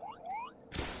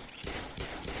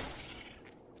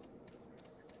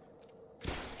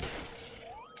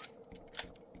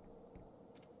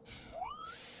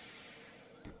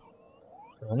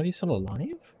 Is one of you still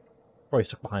alive? Or he's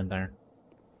stuck behind there?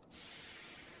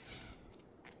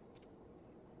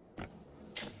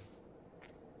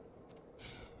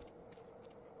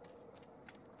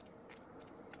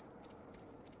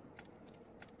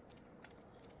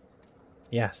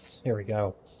 Yes, here we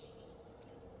go.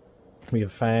 We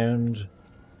have found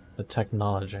the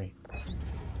technology.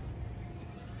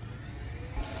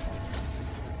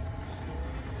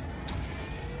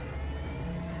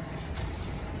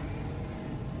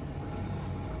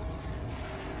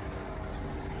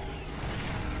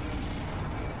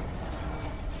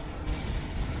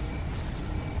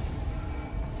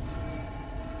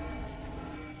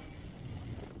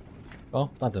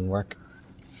 Well, that didn't work.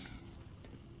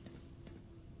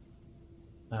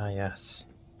 Ah, yes.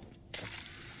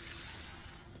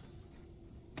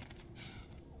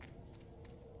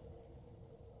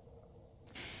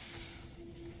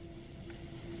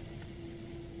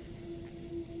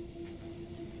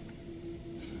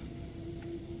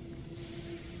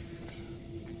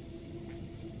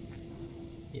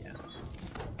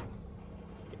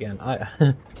 Again,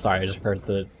 sorry, I just heard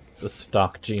the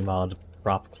stock Gmod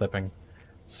prop clipping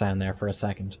sound there for a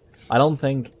second. I don't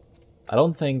think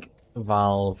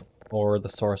Valve or the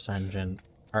Source Engine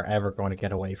are ever going to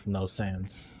get away from those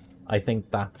sounds. I think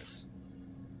that's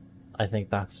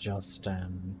just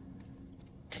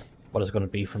what it's going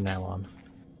to be from now on.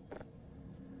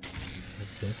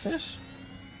 Is this it?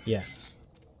 Yes.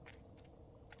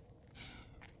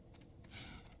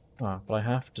 Ah, but I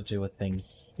have to do a thing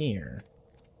here.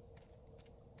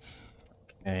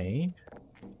 Okay.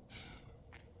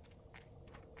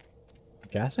 I'm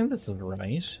guessing this is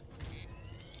right.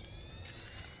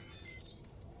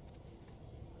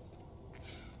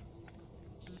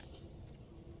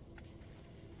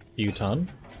 Buton.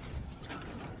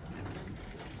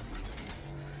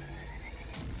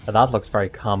 That looks very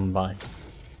combined.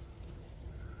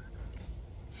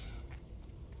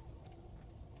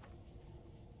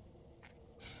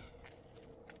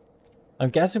 I'm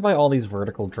guessing by all these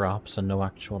vertical drops and no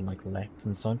actual like lefts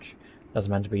and such, that's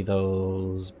meant to be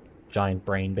those giant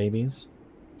brain babies.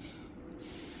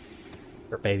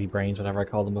 Or baby brains, whatever I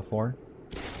called them before.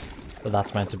 But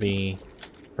that's meant to be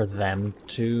for them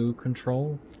to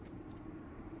control.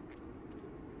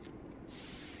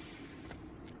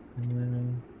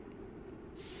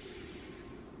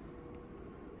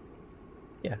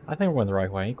 Yeah, I think we're going the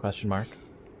right way, question mark.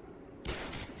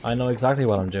 I know exactly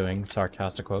what I'm doing,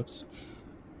 sarcastic quotes.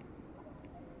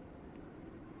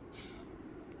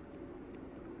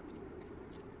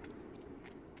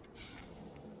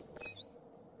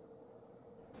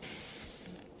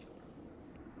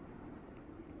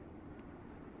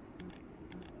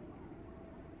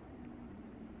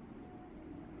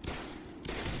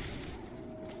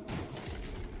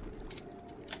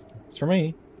 It's for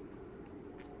me.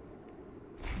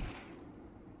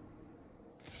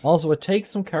 Also, it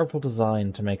takes some careful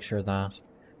design to make sure that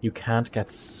you can't get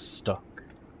stuck.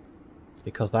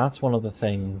 Because that's one of the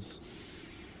things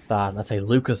that, let's say,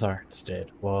 LucasArts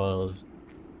did, was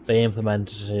they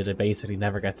implemented a basically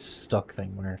never gets stuck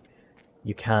thing, where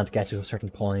you can't get to a certain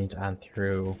point and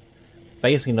through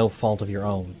basically no fault of your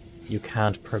own, you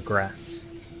can't progress.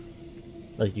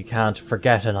 Like, you can't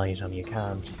forget an item, you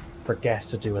can't forget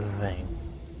to do a thing.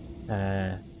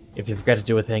 If you forget to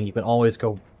do a thing, you can always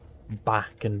go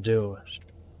back and do it,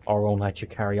 or won't let you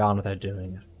carry on without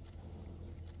doing it.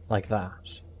 Like that.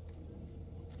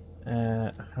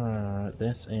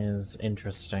 This is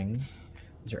interesting.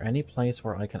 Is there any place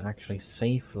where I can actually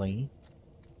safely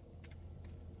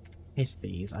hit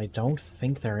these? I don't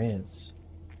think there is.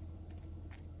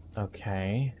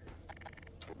 Okay.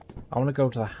 I want to go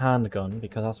to the handgun,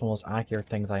 because that's the most accurate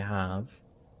things I have,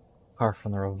 apart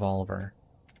from the revolver.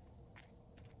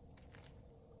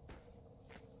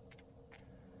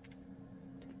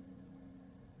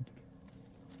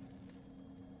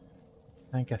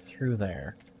 Can't get through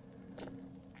there.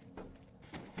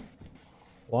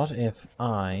 What if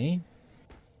I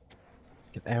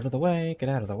get out of the way, get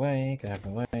out of the way, get out of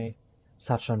the way.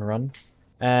 Satch and run.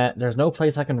 There's no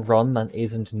place I can run that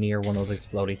isn't near one of those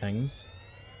explodey things.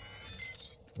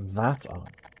 That's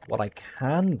odd. What I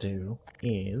can do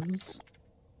is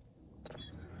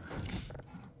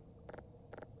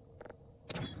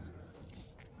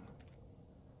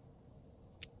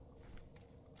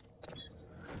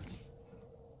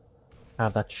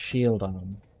have that shield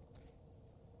on.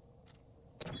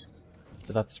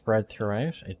 Did that spread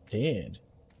throughout? It did.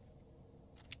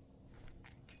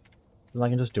 Well, I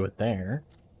can just do it there.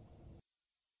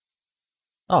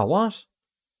 Oh, what?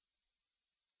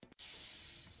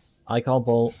 I call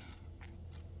bull.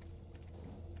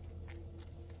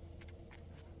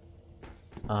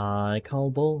 I call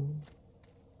bull.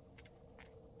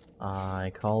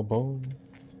 I call bull.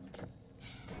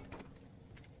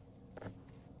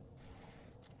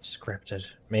 Scripted.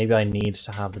 Maybe I need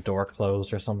to have the door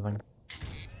closed or something.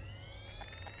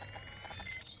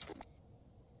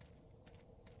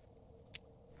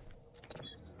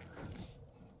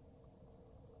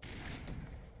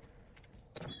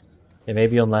 Yeah,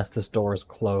 maybe unless this door is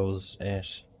closed,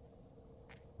 it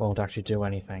won't actually do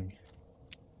anything.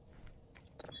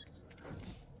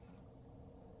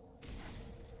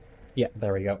 Yeah,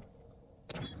 there we go.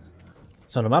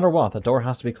 So no matter what, the door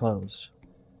has to be closed.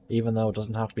 Even though it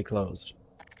doesn't have to be closed.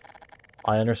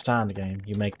 I understand, game.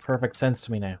 You make perfect sense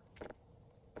to me now.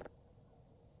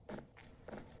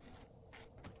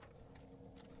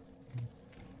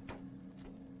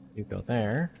 You go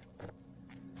there.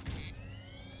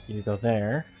 You go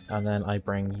there. And then I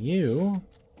bring you...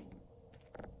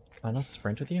 Can I not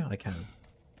sprint with you? I can.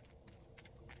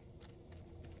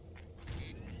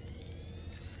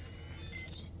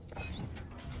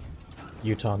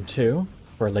 Uton 2.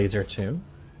 for laser 2.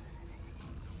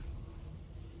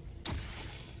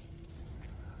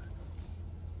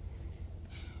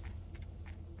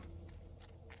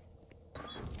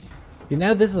 See,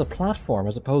 now this is a platform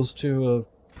as opposed to a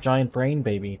giant brain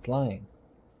baby flying.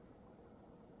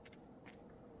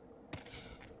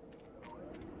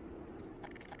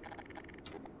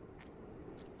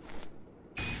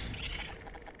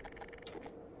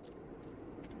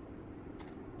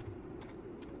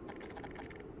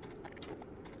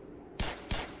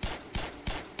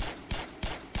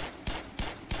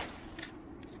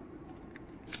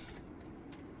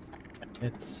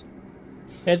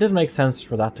 It did make sense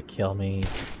for that to kill me.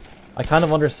 I kind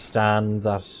of understand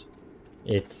that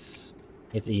it's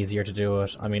easier to do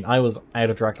it. I mean, I was out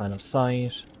of direct line of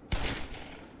sight.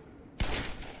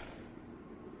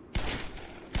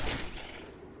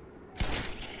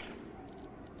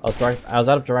 I was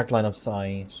out of direct line of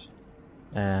sight,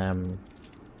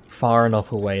 far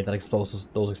enough away that those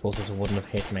explosives wouldn't have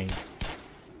hit me.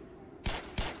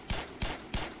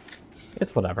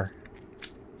 It's whatever.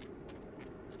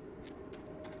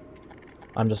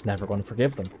 I'm just never going to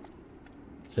forgive them.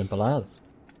 Simple as.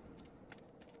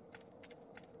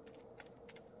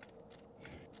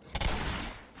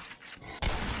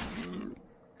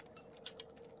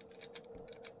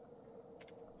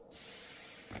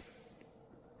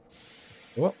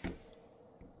 Whoop.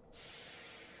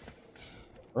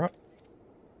 Whoop.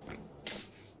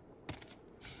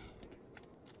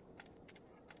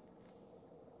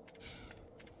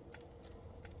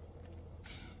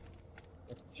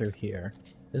 Through here.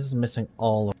 This is missing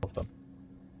all of them.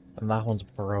 And that one's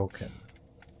broken.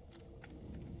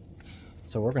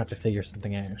 So we're gonna have to figure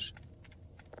something out.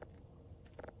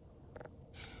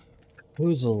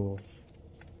 Woozles.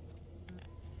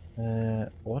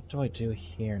 What do I do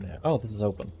here now? Oh, this is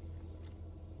open.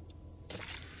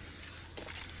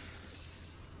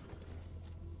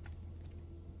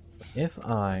 If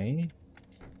I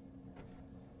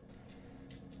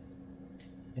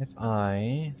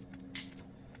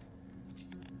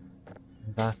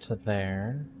that to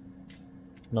there,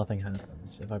 nothing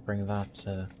happens. If I bring that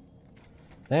to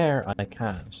there, I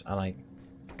can't, and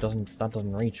that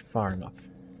doesn't reach far enough.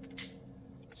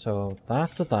 So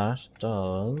that to that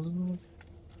does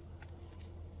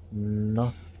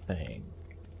nothing,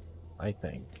 I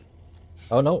think.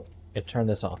 Oh no, it turned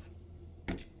this off.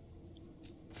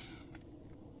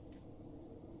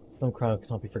 Some crowd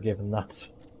cannot be forgiven. That's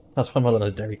why I'm not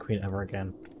a Dairy Queen ever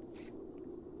again.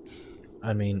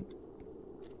 I mean,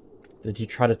 did you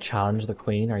try to challenge the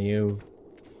Queen? Are you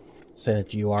saying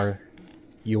that you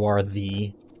are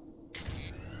the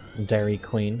Dairy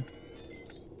Queen?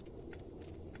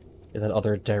 Is that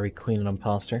other Dairy Queen an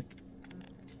imposter?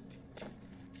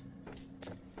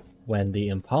 When the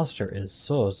imposter is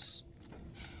sus.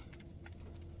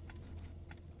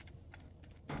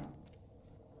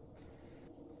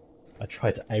 I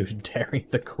tried to out-Dairy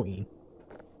the Queen.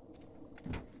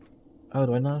 Oh,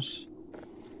 do I not?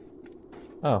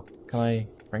 Oh, can I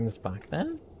bring this back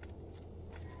then?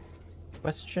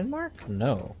 Question mark?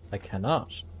 No, I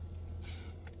cannot.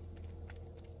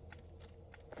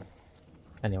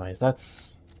 Anyways,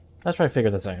 let's try to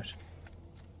figure this out.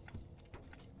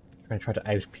 I'm gonna try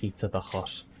to out-Pizza the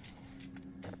Hut.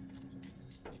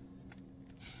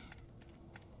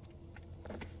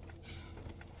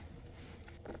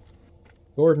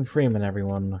 Gordon Freeman,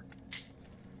 everyone.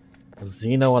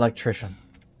 Xeno-electrician.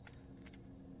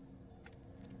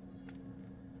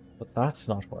 But that's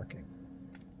not working.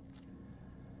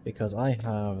 Because I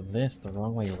have this the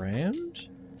wrong way around?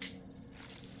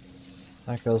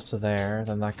 That goes to there,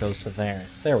 then that goes to there.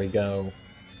 There we go.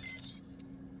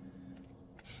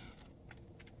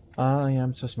 I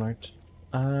am so smart.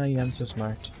 I am so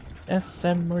smart.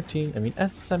 S-M-R-T. I mean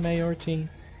S-M-A-R-T.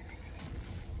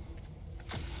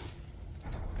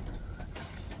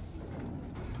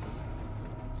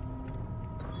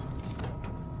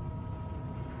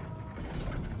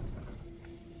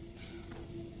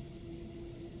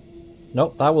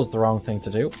 Nope, that was the wrong thing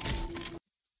to do.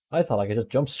 I thought I could just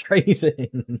jump straight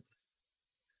in.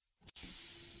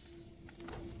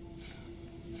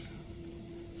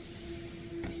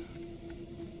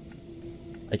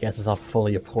 I guess it's not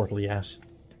fully a portal yet.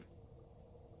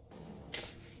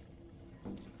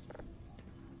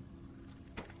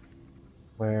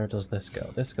 Where does this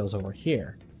go? This goes over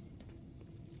here.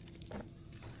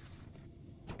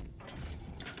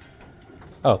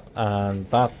 Oh, and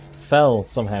that fell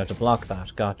somehow to block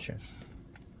that. Gotcha.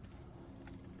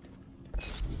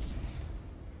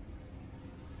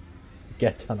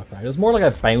 Get telephoned. It was more like I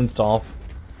bounced off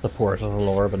the portal of the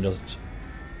orb and just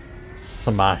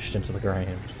smashed into the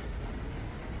ground.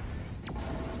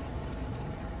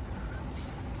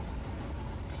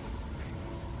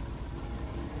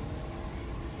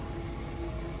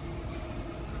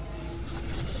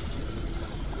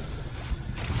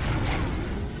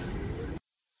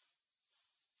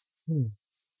 Hmm.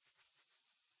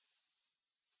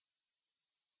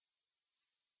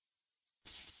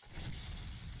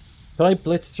 Could I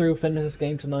blitz through finish this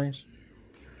game tonight?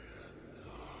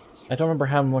 I don't remember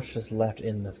how much is left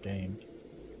in this game.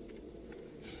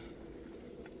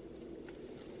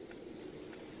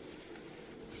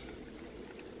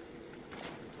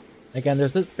 Again,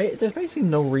 there's basically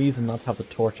no reason not to have the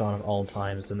torch on at all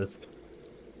times in this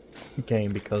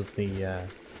game because the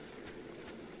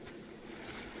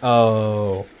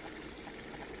oh.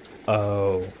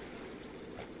 Oh.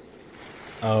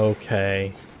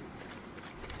 Okay.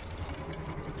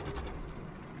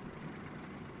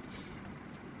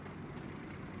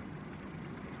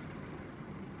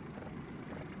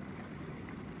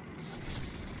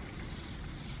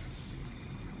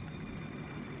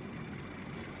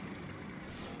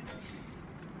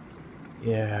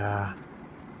 Yeah.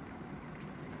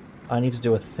 I need to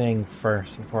do a thing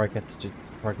first before I can do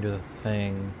the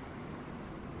thing.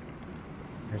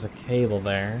 There's a cable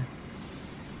there.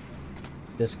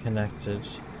 Disconnected.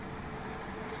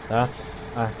 That's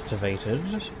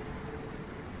activated.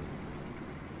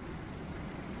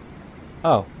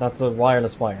 Oh, that's a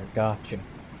wireless wire. Gotcha.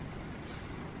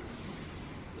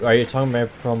 Are you talking about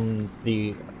from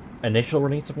the initial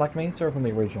release of Black Mesa or from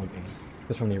the original game?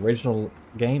 Because from the original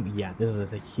game, yeah, this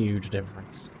is a huge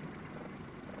difference.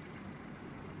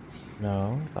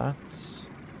 No, that's...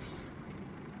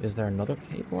 Is there another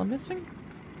cable I'm missing?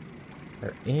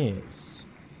 There is.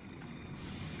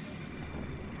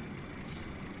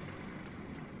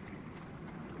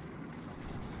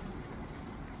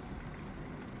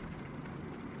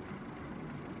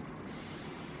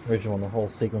 Original one, the whole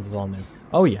sequence is on there.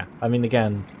 Oh yeah, I mean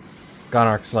again,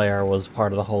 Gonarch Slayer was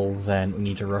part of the whole Zen, we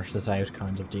need to rush this out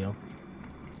kind of deal.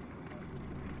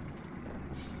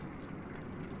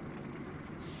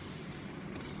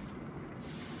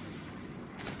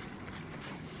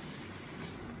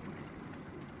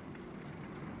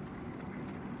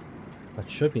 That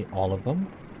should be all of them.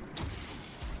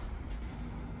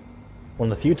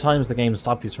 One of the few times the game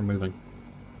stopped you from moving.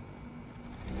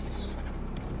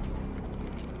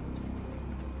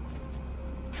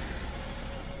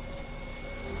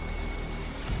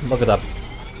 Look at that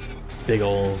big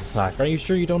old sack. Are you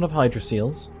sure you don't have Hydra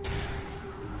Seals?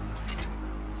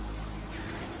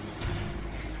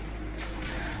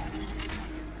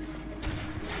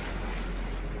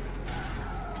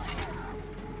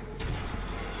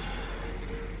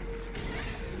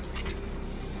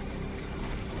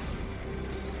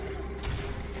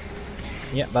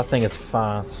 Yeah, that thing is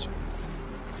fast.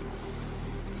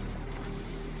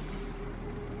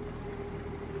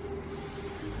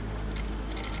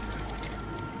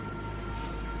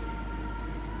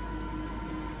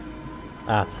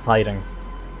 Ah, it's hiding.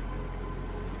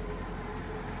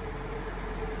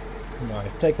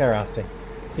 Alright, take care, Asti.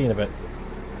 See you in a bit.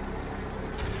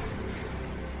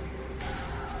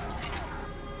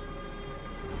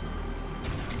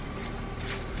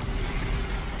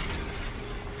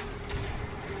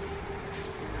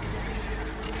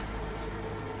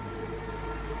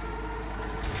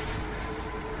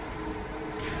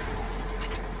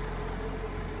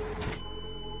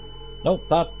 Nope,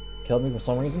 that killed me for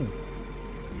some reason.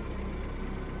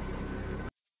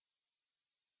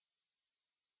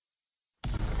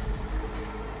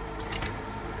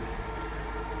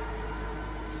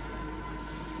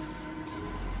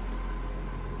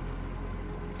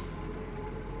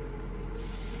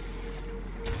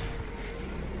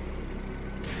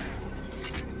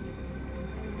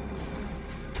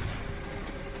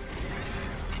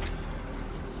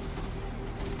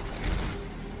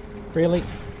 Really?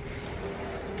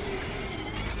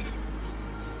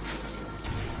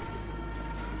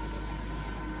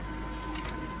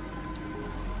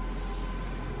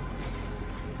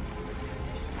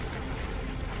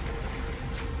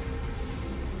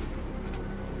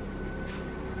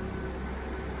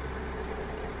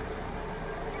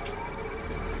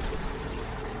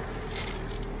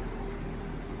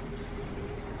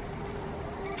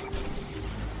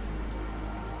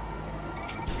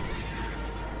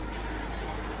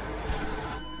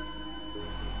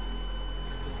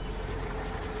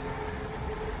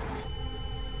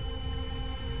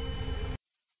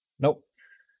 Nope.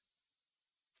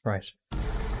 Right.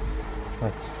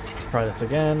 Let's try this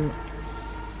again.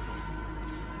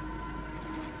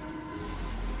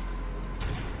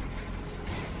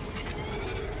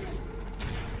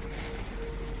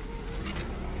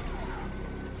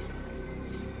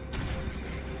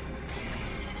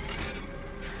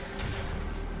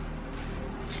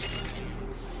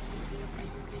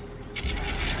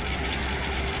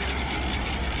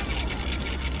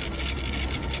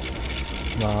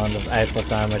 Come on, just output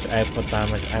damage, output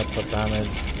damage, output damage.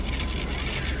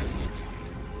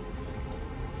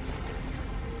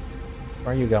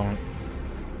 Where are you going?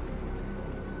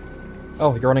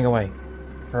 Oh, you're running away.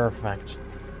 Perfect.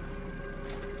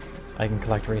 I can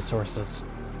collect resources.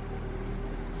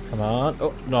 Come on.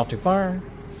 Oh, not too far.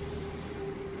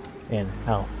 In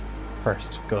health.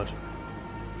 First. Good.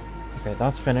 Okay,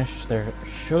 that's finished. There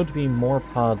should be more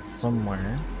pods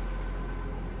somewhere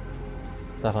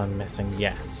that I'm missing.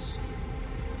 Yes.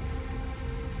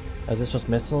 Is this just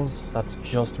missiles? That's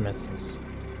just missiles.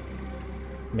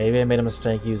 Maybe I made a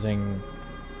mistake using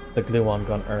the glue-on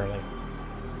gun early.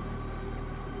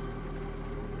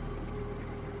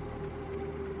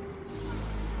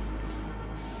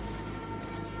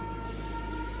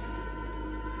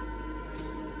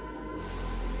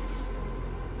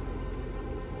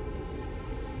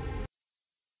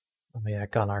 Oh yeah,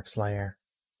 Gunark Slayer.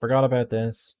 Forgot about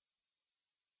this.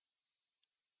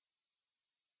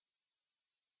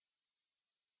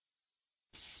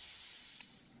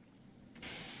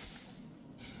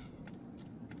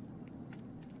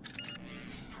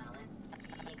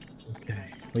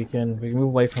 Okay, we can move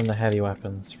away from the heavy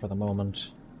weapons for the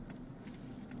moment.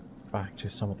 Back to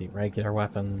some of the regular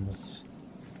weapons.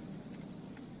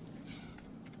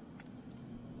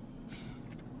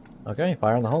 Okay,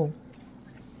 fire in the hole.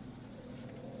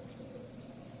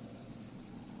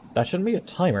 That shouldn't be a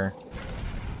timer.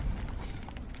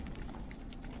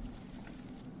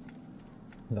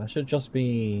 That should just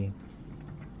be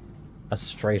a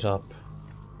straight up.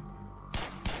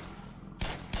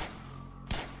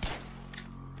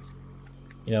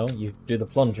 You know, you do the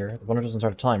plunger. The plunger doesn't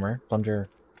start a timer. Plunger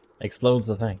explodes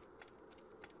the thing.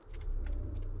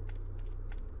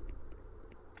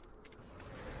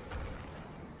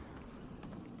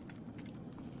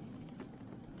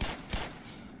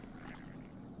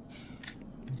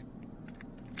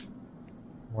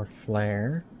 More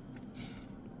flare.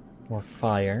 More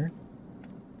fire.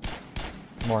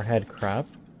 More head crab.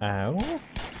 Ow.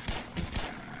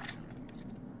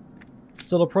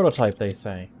 Still a prototype, they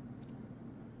say.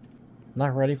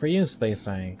 Not ready for use, they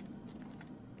say.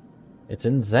 It's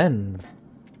in Zen.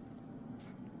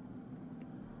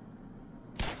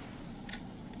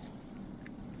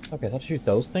 Okay, let's shoot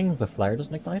those things. The flare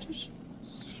doesn't ignite it?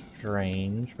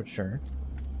 Strange, but sure.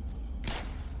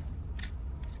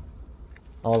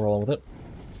 I'll roll with it.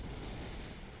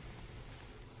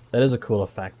 That is a cool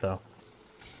effect, though.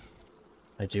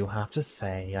 I do have to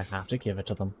say, I have to give it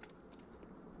to them.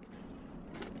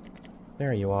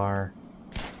 There you are.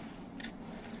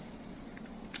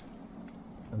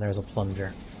 And there's a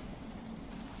plunger.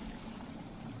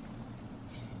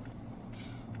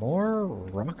 More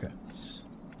rockets.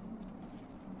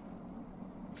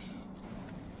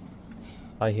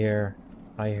 I hear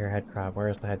head crab. Where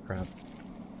is the head crab?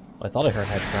 Well, I thought I heard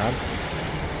head crab.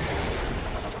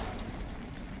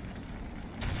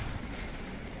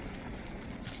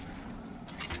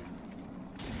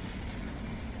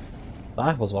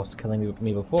 That was what's killing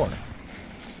me before.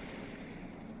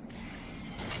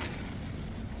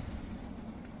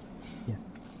 Yeah.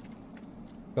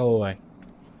 Go away.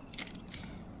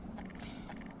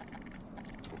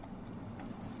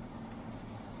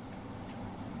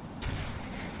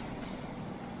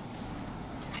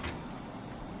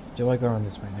 Do I go around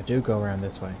this way? I do go around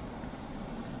this way.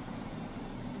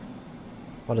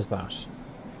 What is that?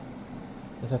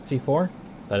 Is that C4?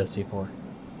 That is C4.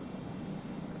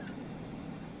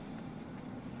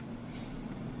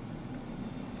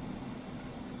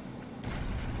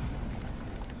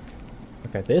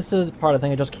 Okay, this is the part I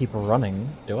think I just keep running.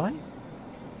 Do I?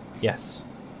 Yes.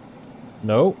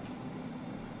 No.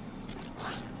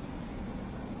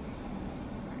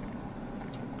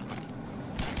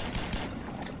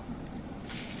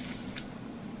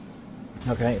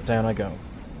 Okay, down I go.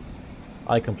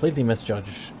 I completely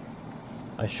misjudged.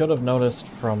 I should have noticed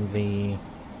from the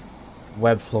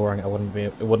web flooring it wouldn't be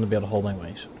able to hold my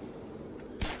weight.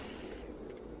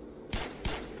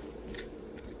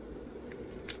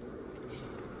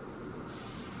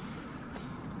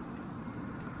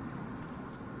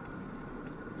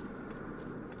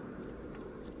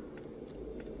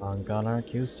 On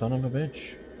Gonarch, you son of a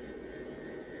bitch.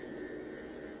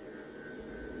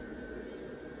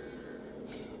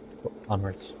 Oh,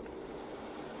 onwards.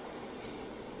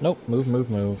 Nope, move, move,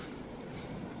 move.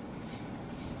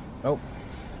 Oh.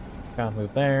 Can't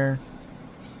move there.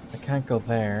 I can't go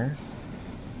there.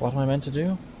 What am I meant to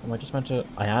do? Am I just meant to...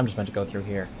 I am just meant to go through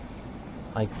here.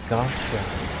 I gotcha.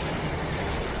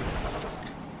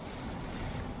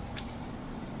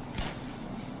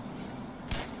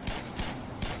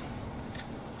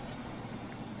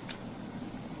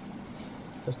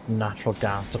 Just natural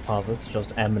gas deposits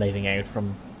just emanating out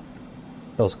from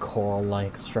those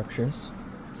coral-like structures.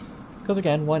 Because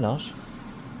again, why not?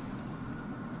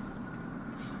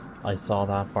 I saw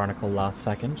that barnacle last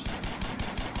second.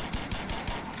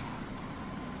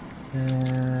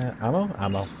 Ammo?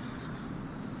 Ammo.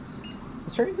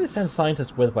 It's strange they send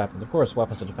scientists with weapons. Of course,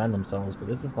 weapons to defend themselves, but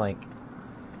this is like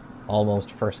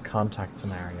almost first contact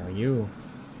scenario. You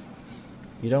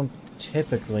don't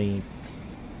typically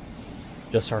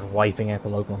just start wiping out the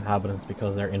local inhabitants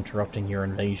because they're interrupting your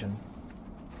invasion.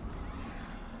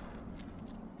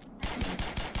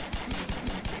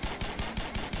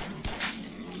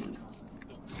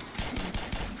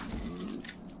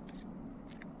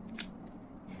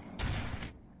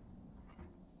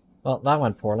 Well, that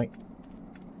went poorly.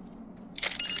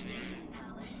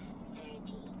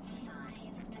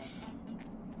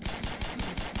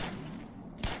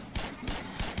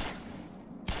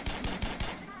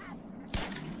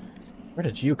 Where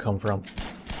did you come from?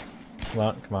 Come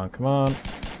on, come on, come on.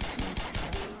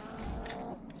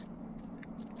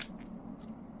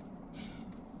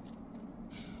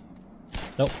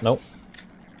 Nope, nope.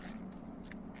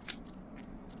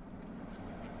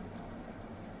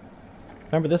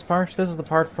 Remember this part? This is the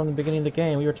part from the beginning of the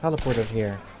game. We were teleported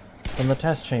here. From the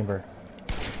test chamber.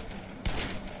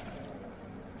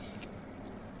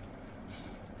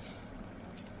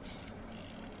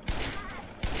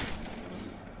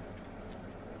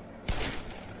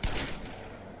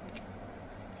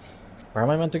 Where am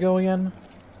I meant to go again?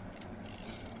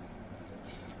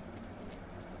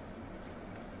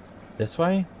 This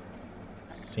way?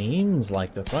 Seems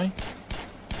like this way.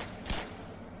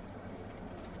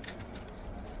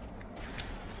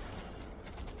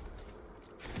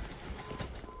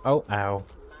 Oh, ow.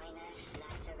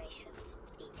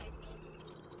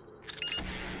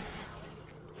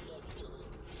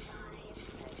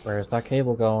 Where's that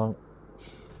cable going?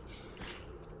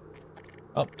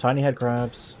 Oh, tiny head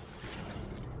crabs.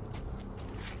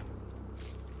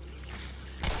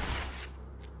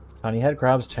 Tiny head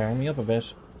crabs tearing me up a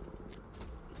bit.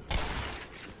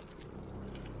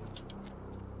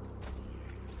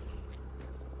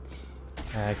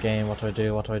 Game, what do I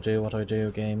do? What do I do? What do I do?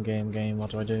 Game, game, game,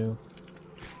 what do I do?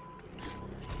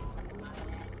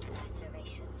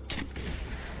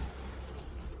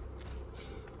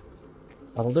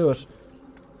 That'll do it.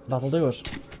 That'll do it.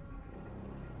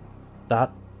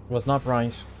 That was not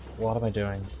right. What am I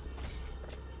doing?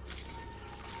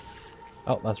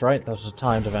 Oh, that's right. That was a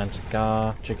timed event.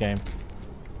 Gotcha game.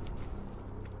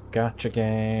 Gotcha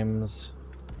games.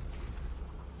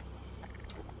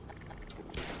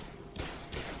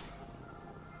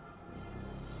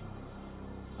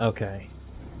 Okay.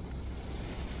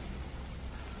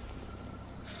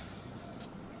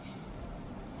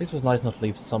 This was nice enough to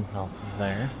leave some health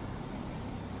there.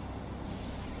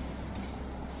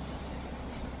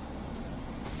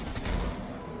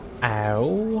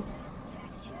 Ow.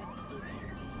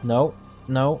 No,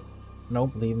 no,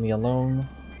 no, leave me alone.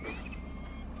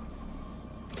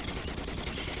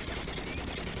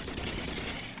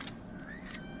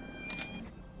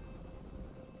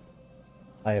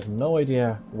 I have no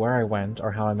idea where I went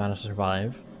or how I managed to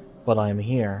survive, but I am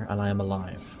here and I am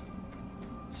alive.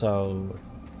 So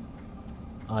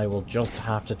I will just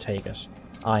have to take it.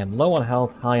 I am low on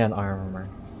health, high on armor.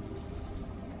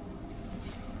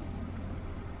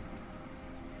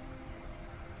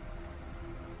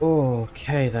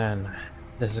 Okay then.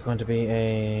 This is going to be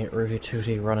a rooty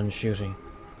tooty run and shooty.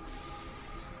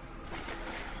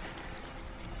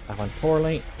 That went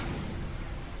poorly.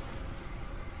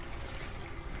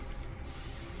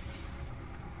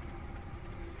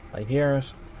 I hear it.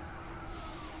 Is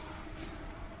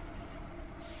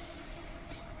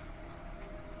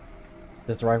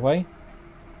this the right way?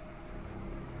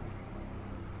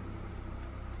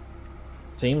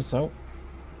 Seems so.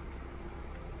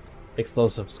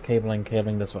 Explosives. Cabling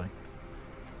this way.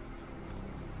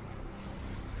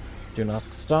 Do not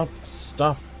stop.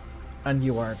 Stop. And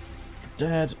you are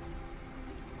dead.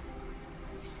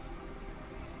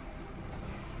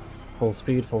 Full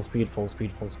speed, full speed, full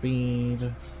speed, full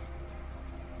speed.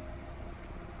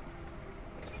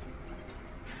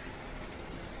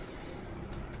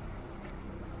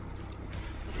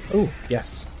 Oh,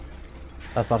 yes.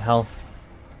 That's not health.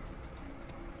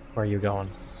 Where are you going?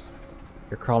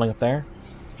 You're crawling up there?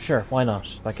 Sure, why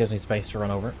not? That gives me space to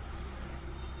run over.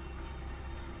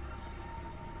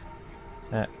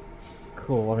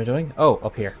 Cool, what am I doing? Oh,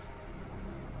 up here.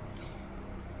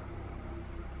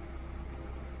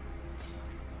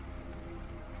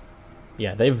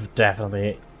 Yeah, they've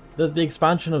definitely... The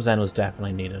expansion of Zen was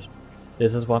definitely needed.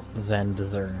 This is what Zen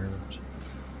deserved.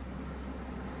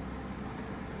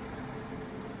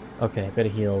 Okay, bit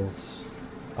of heals.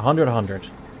 100, 100.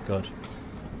 Good.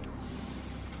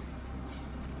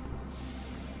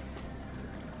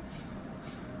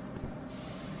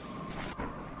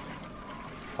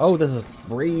 Oh, this is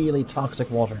really toxic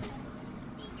water.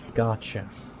 Gotcha.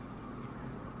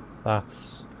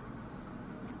 That's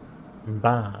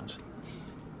bad.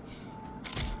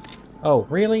 Oh,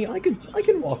 really? I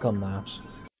can walk on that.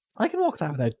 I can walk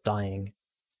that without dying.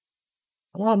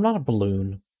 I'm not a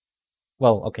balloon.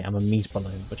 Well, okay, I'm a meat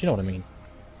balloon, but you know what I mean.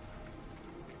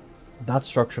 That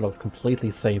structure looked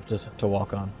completely safe to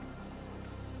walk on.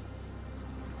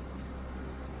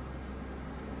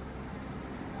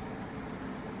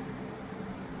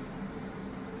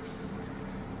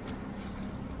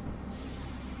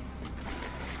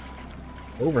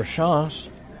 Overshot.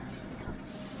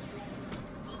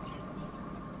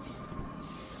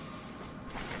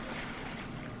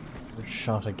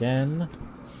 Overshot again.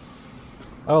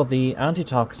 Oh, the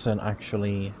antitoxin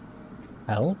actually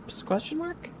helps? Question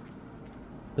mark?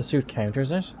 The suit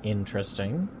counters it?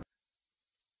 Interesting.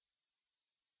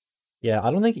 Yeah,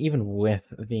 I don't think even with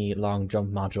the long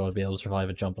jump module I'd be able to survive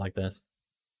a jump like this.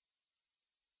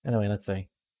 Anyway, let's see.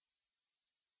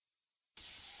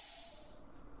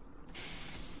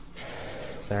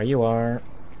 There you are.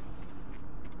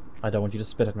 I don't want you to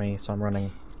spit at me, so I'm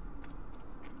running.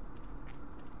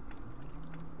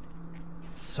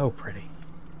 It's so pretty.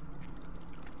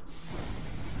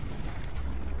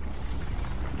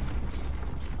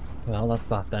 Well, that's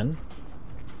that then.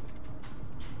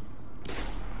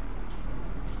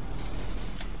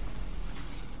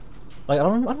 Like, I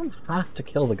don't have to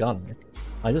kill the gunner.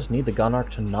 I just need the gunner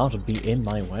to not be in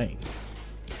my way.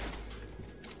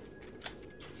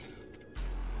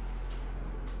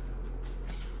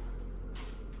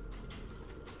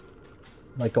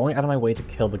 Like, going out of my way to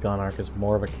kill the Gunark is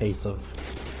more of a case of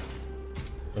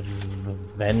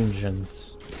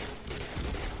vengeance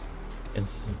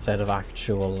instead of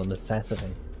actual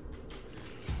necessity.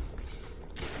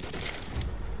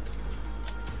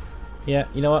 Yeah,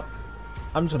 you know what?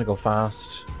 I'm just gonna go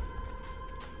fast.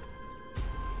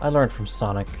 I learned from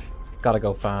Sonic. Gotta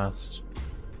go fast.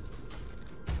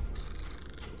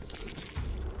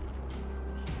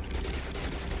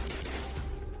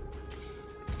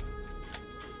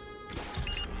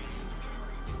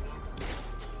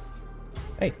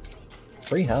 Hey,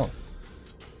 free health.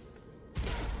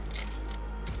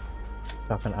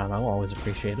 Weapon ammo, always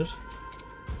appreciated.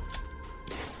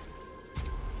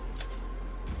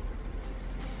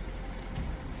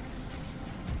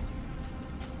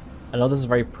 I know this is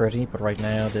very pretty, but right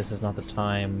now this is not the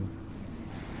time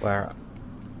where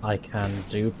I can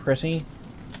do pretty.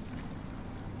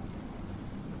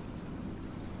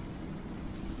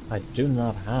 I do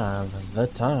not have the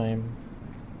time.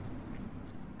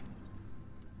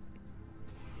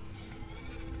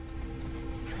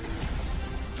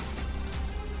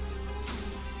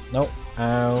 Nope.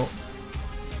 Ow.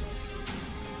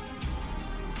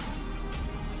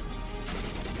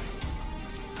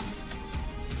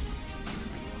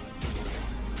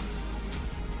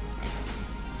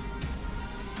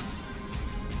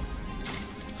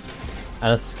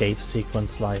 An escape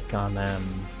sequence like on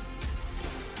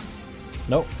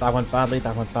nope, that went badly,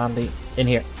 that went badly. In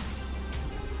here.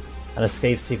 An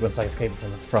escape sequence like escaping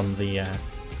from the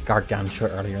Gargantua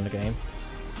earlier in the game.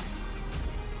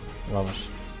 Love it.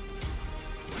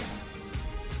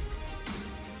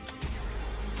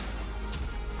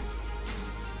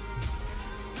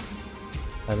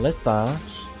 I lit that.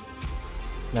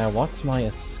 Now what's my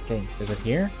escape? Is it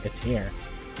here? It's here.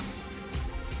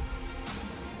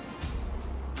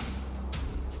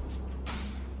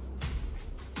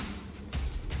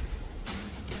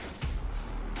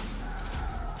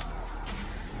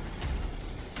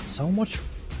 So much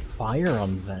fire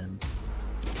on Zen.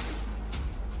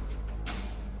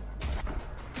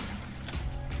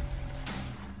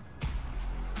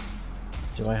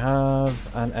 Do I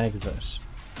have an exit?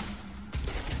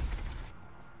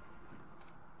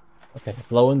 Okay,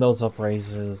 blowing those up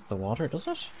raises the water, does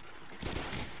it?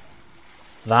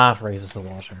 That raises the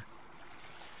water.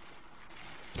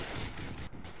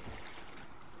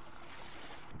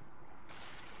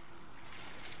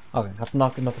 Okay, I have to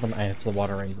knock enough of them out so the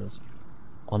water raises.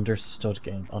 Understood,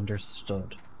 game.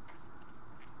 Understood.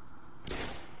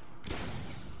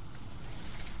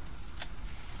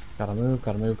 Gotta move,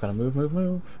 gotta move, gotta move, move,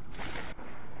 move.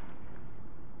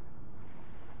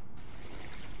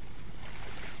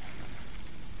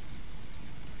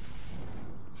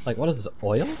 Like, what is this,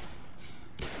 oil?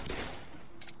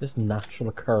 This natural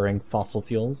occurring fossil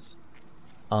fuels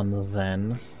on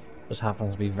Zen just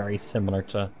happens to be very similar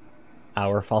to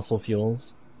our fossil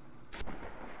fuels.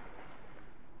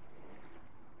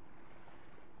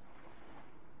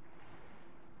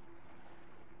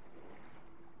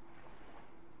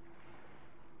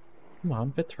 Come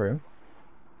on, fit through.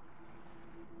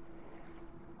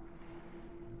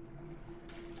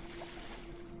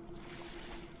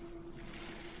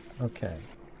 Okay.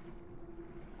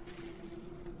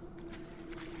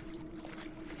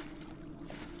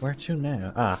 Where to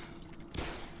now? Ah.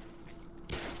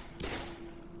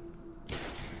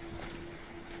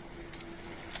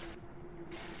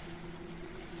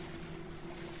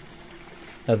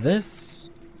 Now these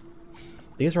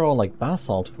are all like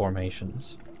basalt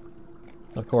formations.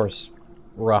 Of course,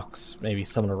 rocks, maybe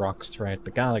similar rocks throughout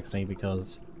the galaxy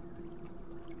because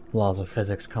laws of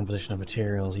physics, composition of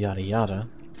materials, yada yada.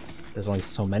 There's only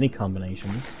so many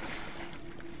combinations.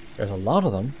 There's a lot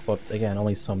of them, but again,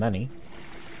 only so many.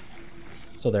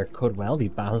 So there could well be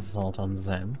basalt on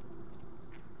Zen.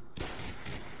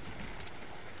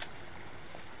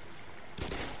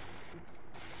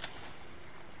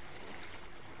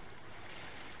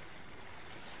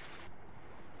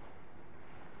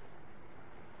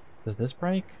 Does this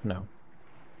break? No.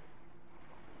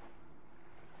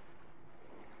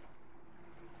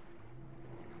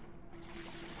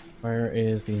 Where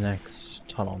is the next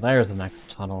tunnel? There's the next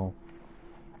tunnel.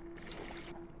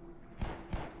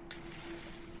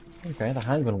 Okay, the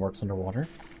handgun works underwater.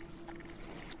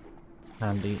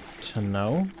 Handy to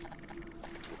know.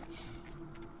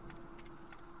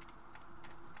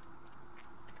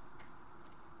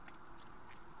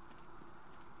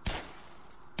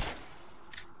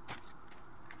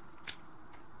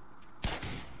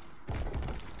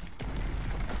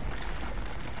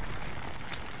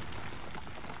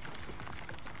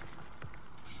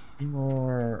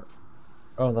 More...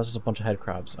 Oh, that's just a bunch of head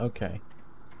crabs. Okay.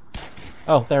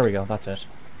 Oh, there we go. That's it.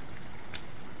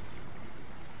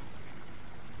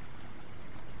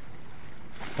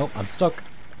 Oh, I'm stuck.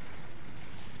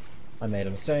 I made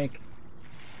a mistake.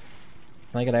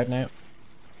 Can I get out now?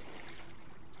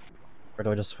 Or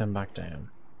do I just swim back down?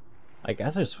 I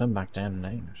guess I just swim back down and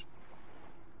out.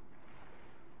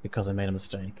 Because I made a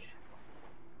mistake.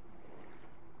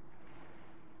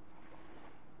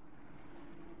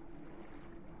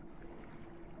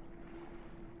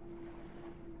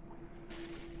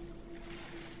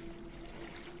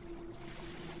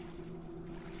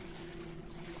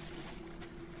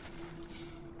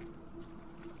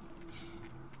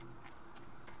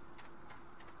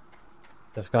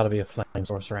 There's gotta be a flame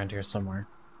source around here somewhere.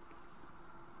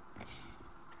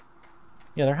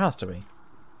 Yeah, there has to be.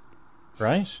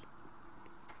 Right?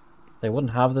 They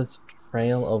wouldn't have this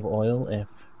trail of oil if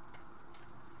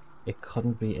it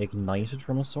couldn't be ignited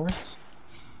from a source?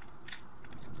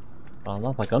 Well,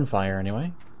 not by gunfire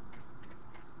anyway.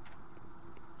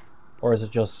 Or is it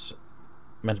just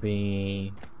meant to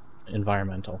be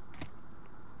environmental?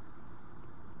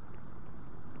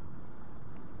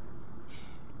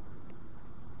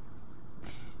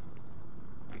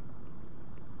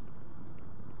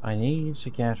 I need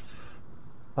to get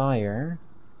fire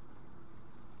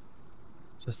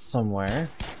to somewhere.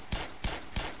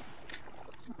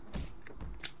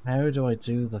 How do I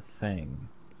do the thing?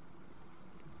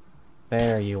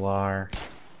 There you are.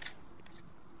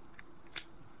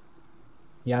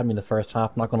 You had me the first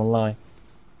half, not gonna lie.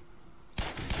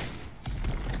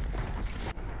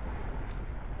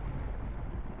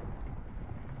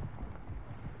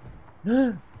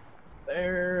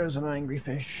 There's an angry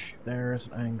fish. There's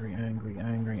an angry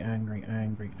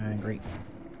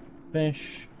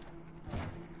fish.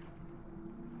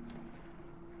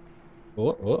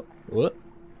 What?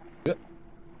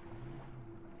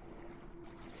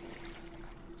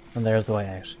 And there's the way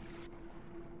out.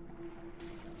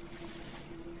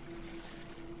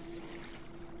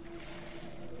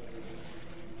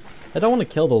 I don't want to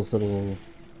kill those little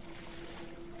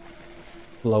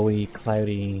glowy,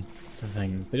 cloudy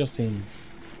things. They just seem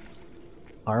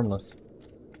harmless.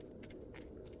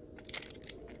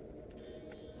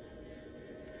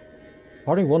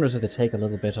 Part of me wonders if they take a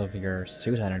little bit of your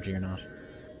suit energy or not.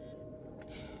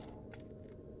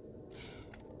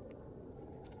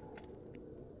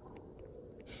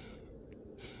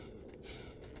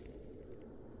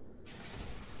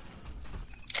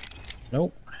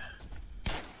 Nope.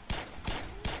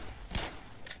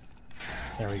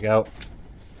 There we go.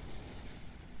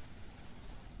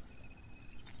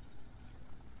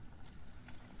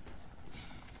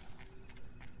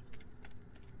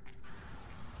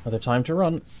 Another time to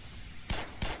run.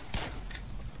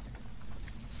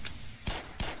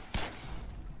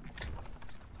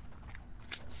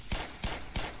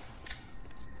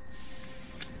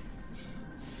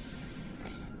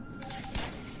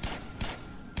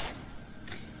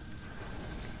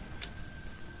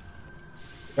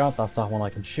 God, that's not one I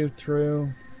can shoot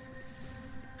through.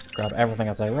 Grab everything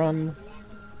as I run.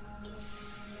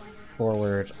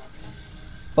 straightforward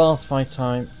boss fight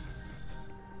time.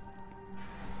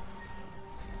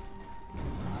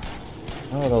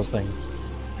 How are those things?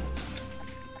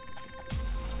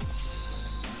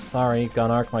 Sorry,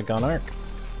 Gunark, my Gunark.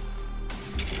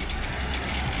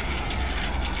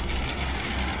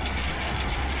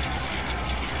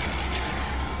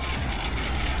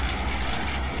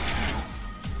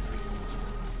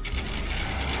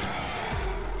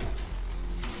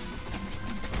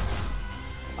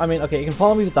 I mean, okay, you can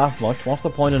follow me that much. What's the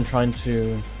point in trying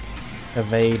to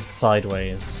evade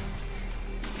sideways?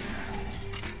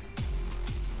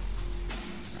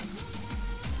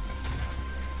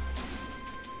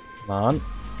 Come on.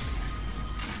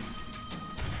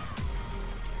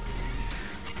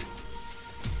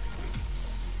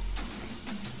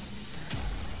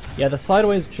 Yeah, the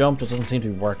sideways jump just doesn't seem to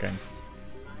be working.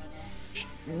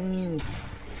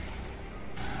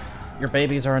 Your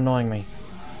babies are annoying me.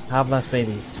 Have less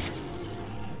babies.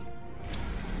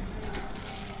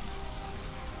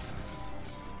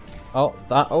 Oh,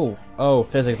 that. Oh,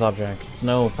 physics objects.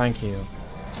 No, thank you.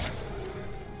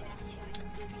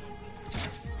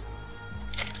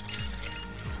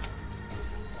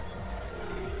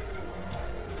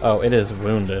 Oh, it is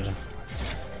wounded.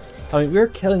 I mean, we're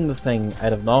killing this thing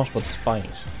out of naught but spite,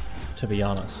 to be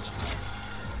honest.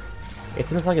 It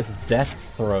seems like it's death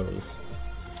throes.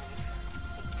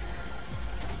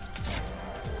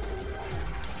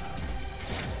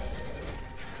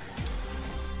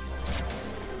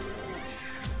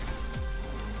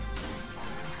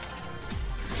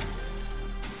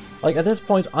 Like, at this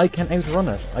point, I can outrun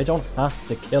it. I don't have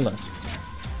to kill it.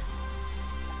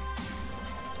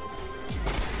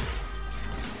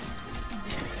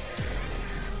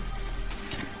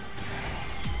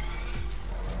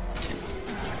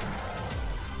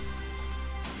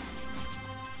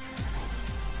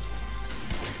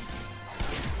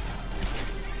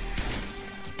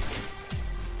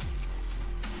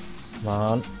 Come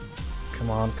on.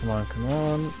 Come on, come on, come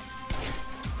on.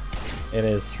 It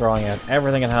is throwing out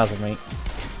everything it has at me.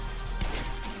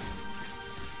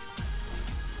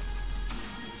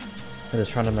 It is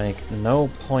trying to make no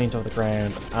point of the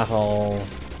ground at all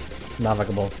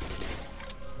navigable.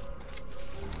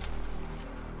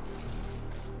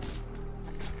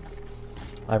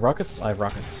 I have rockets? I have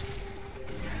rockets.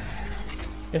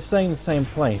 It's staying in the same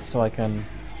place so I can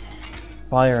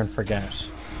fire and forget.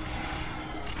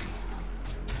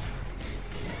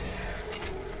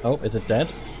 Oh, is it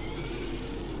dead?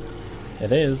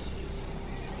 It is.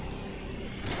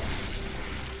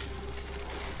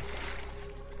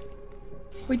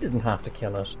 We didn't have to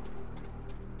kill it.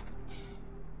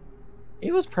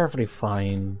 It was perfectly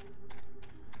fine.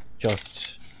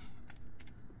 Just...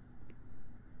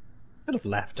 could have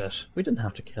left it. We didn't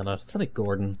have to kill it. Silly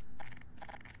Gordon.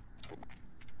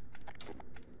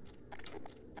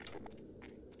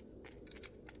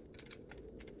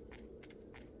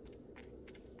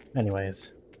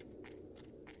 Anyways.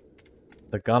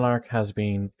 The Gunark has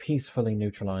been peacefully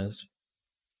neutralized.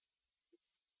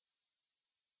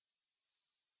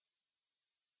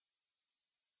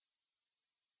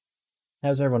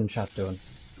 How's everyone in chat doing?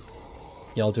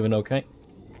 Y'all doing okay?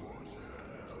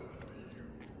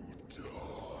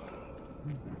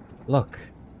 Look.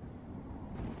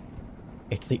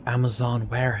 It's the Amazon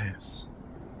warehouse.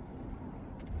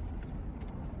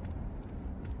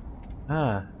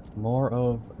 Ah, more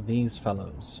of these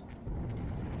fellows.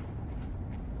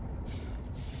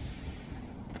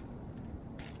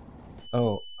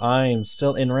 Oh, I'm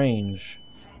still in range.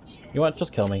 You know what?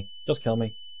 Just kill me. Just kill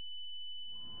me.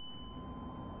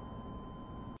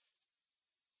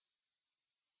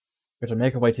 We have to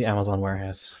make our way to the Amazon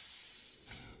warehouse.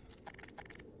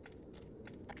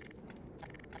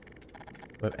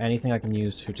 But anything I can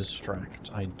use to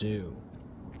distract, I do.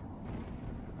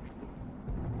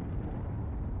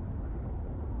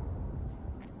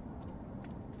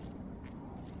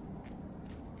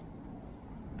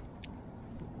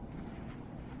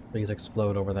 Please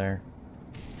explode over there.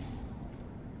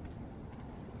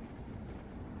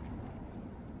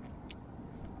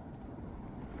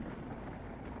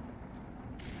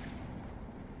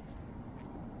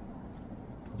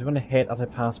 Is it going to hit as I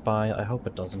pass by? I hope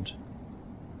it doesn't.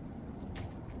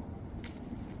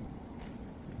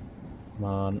 Come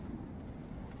on.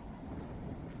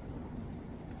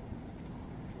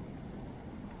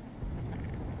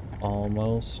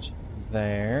 Almost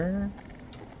there.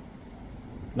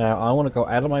 Now, I want to go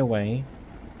out of my way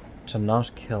to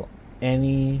not kill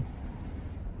any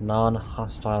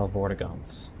non-hostile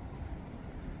Vortigons.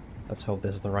 Let's hope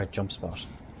this is the right jump spot. Is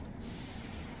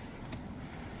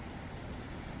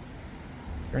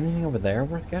there anything over there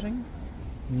worth getting?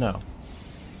 No.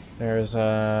 There's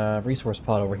a resource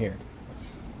pod over here.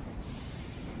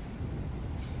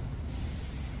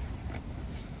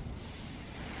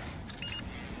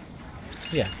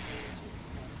 Yeah.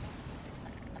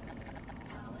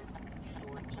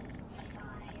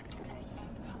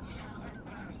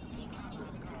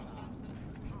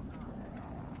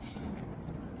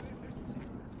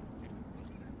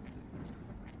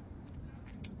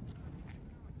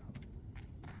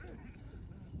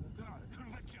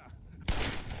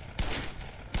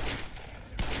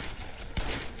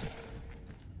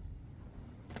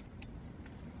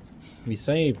 We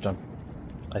saved him,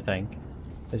 I think.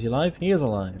 Is he alive? He is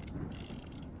alive.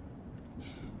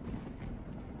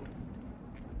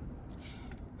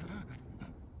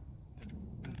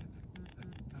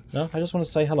 No, I just want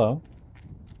to say hello.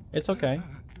 It's okay.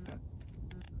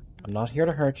 I'm not here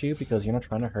to hurt you because you're not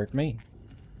trying to hurt me.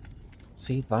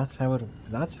 See, that's how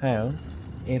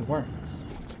it works.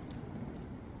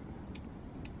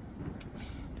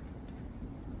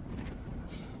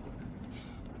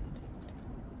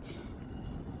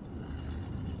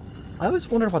 I always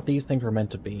wondered what these things were meant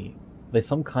to be. They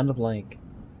some kind of like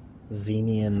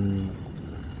Xenian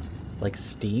like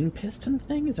steam piston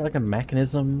thing? Is there like a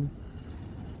mechanism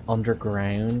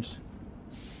underground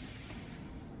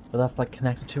that that's like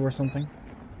connected to or something?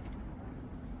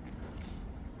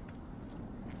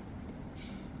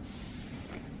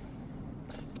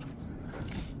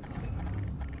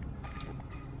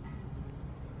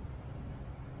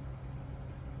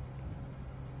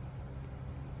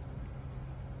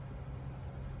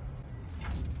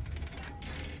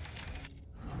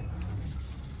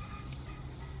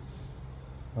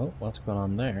 Oh, what's going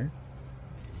on there?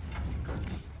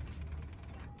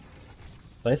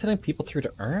 Are they sending people through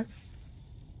to Earth?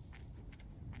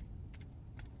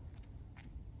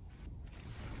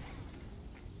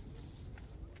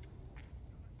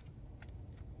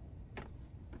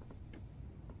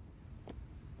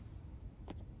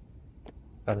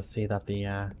 Got to see that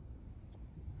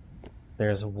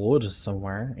there's wood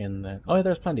somewhere in the... Oh,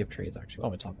 there's plenty of trees, actually. What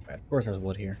am I talking about? Of course there's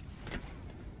wood here.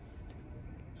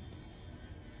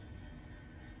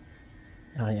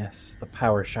 Ah, yes, the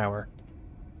power shower.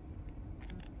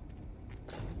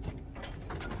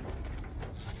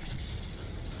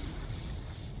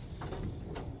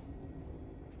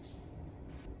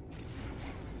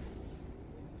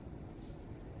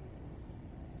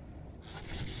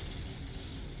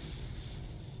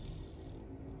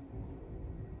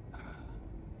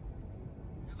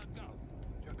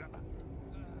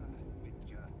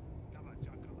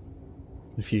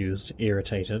 Confused,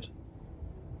 irritated.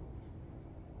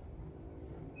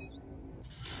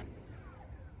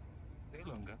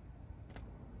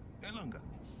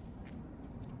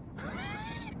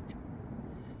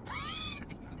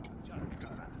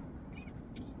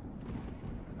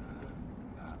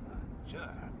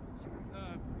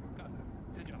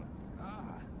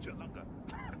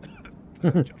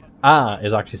 Ah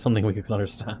is actually something we can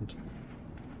understand.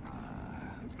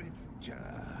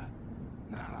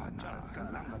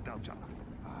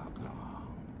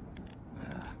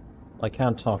 I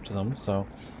can't talk to them, so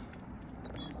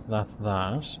that's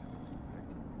that.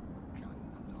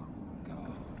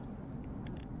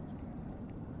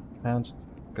 Can't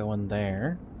go in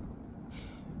there.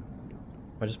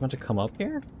 Am I just meant to come up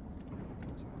here?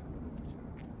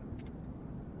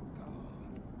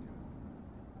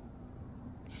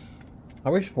 I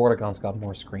wish Vortigaunt's got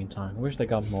more screen time. I wish they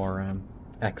got more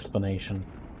explanation.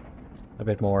 A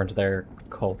bit more into their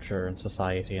culture and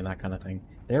society and that kind of thing.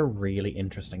 They're really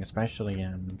interesting, especially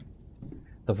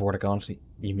the Vortigaunt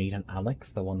you meet in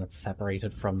Alex, the one that's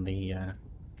separated from the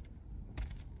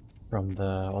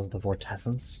what was it, the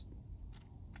Vortessence.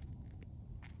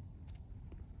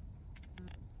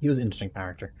 He was an interesting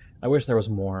character. I wish there was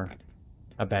more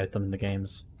about them in the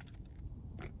games.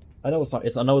 I know it's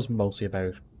not. I know it's mostly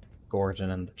about Gordon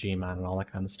and the G-Man and all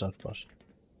that kind of stuff, but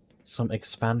some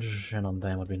expansion on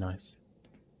them would be nice.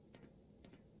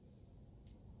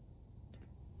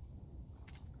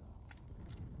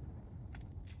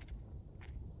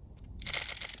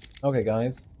 Okay,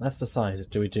 guys, let's decide.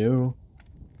 Do we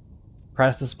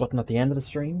press this button at the end of the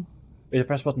stream? Either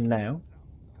press the button now,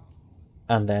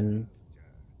 and then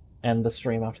end the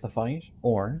stream after the fight,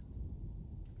 or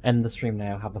end the stream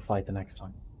now, have the fight the next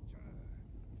time.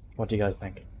 What do you guys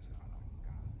think?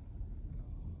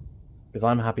 Because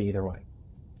I'm happy either way.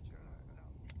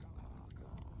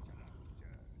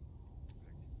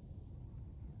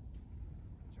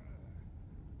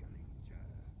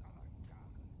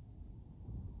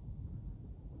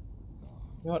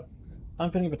 You know what? I'm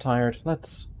feeling a bit tired.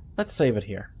 Let's save it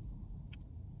here.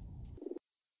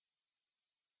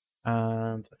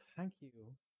 And thank you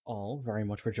all very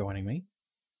much for joining me.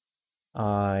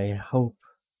 I hope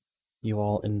you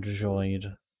all enjoyed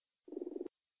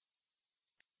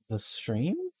the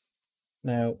stream.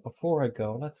 Now, before I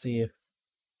go, let's see if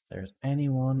there's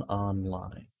anyone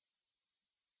online.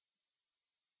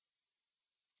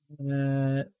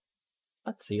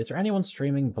 Let's see, is there anyone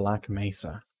streaming Black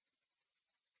Mesa?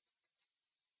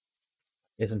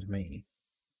 Isn't me.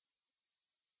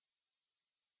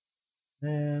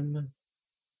 Um,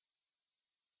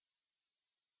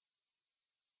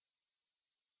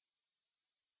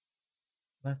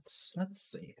 let's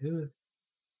see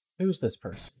who's this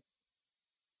person.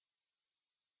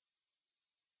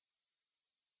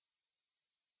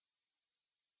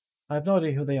 I have no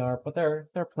idea who they are, but they're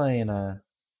playing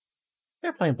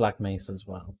Black Mesa as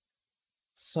well.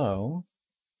 So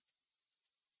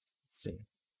let's see.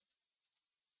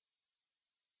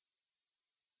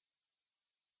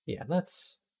 Yeah,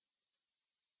 let's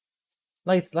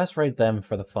raid them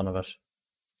for the fun of it.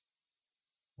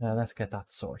 Let's get that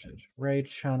sorted. Raid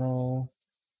channel.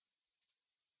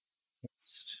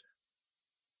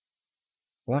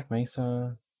 Black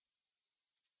Mesa.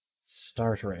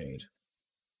 Start raid.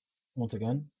 Once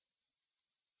again,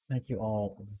 thank you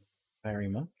all very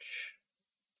much.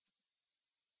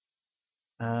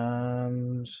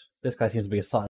 And this guy seems to be a silent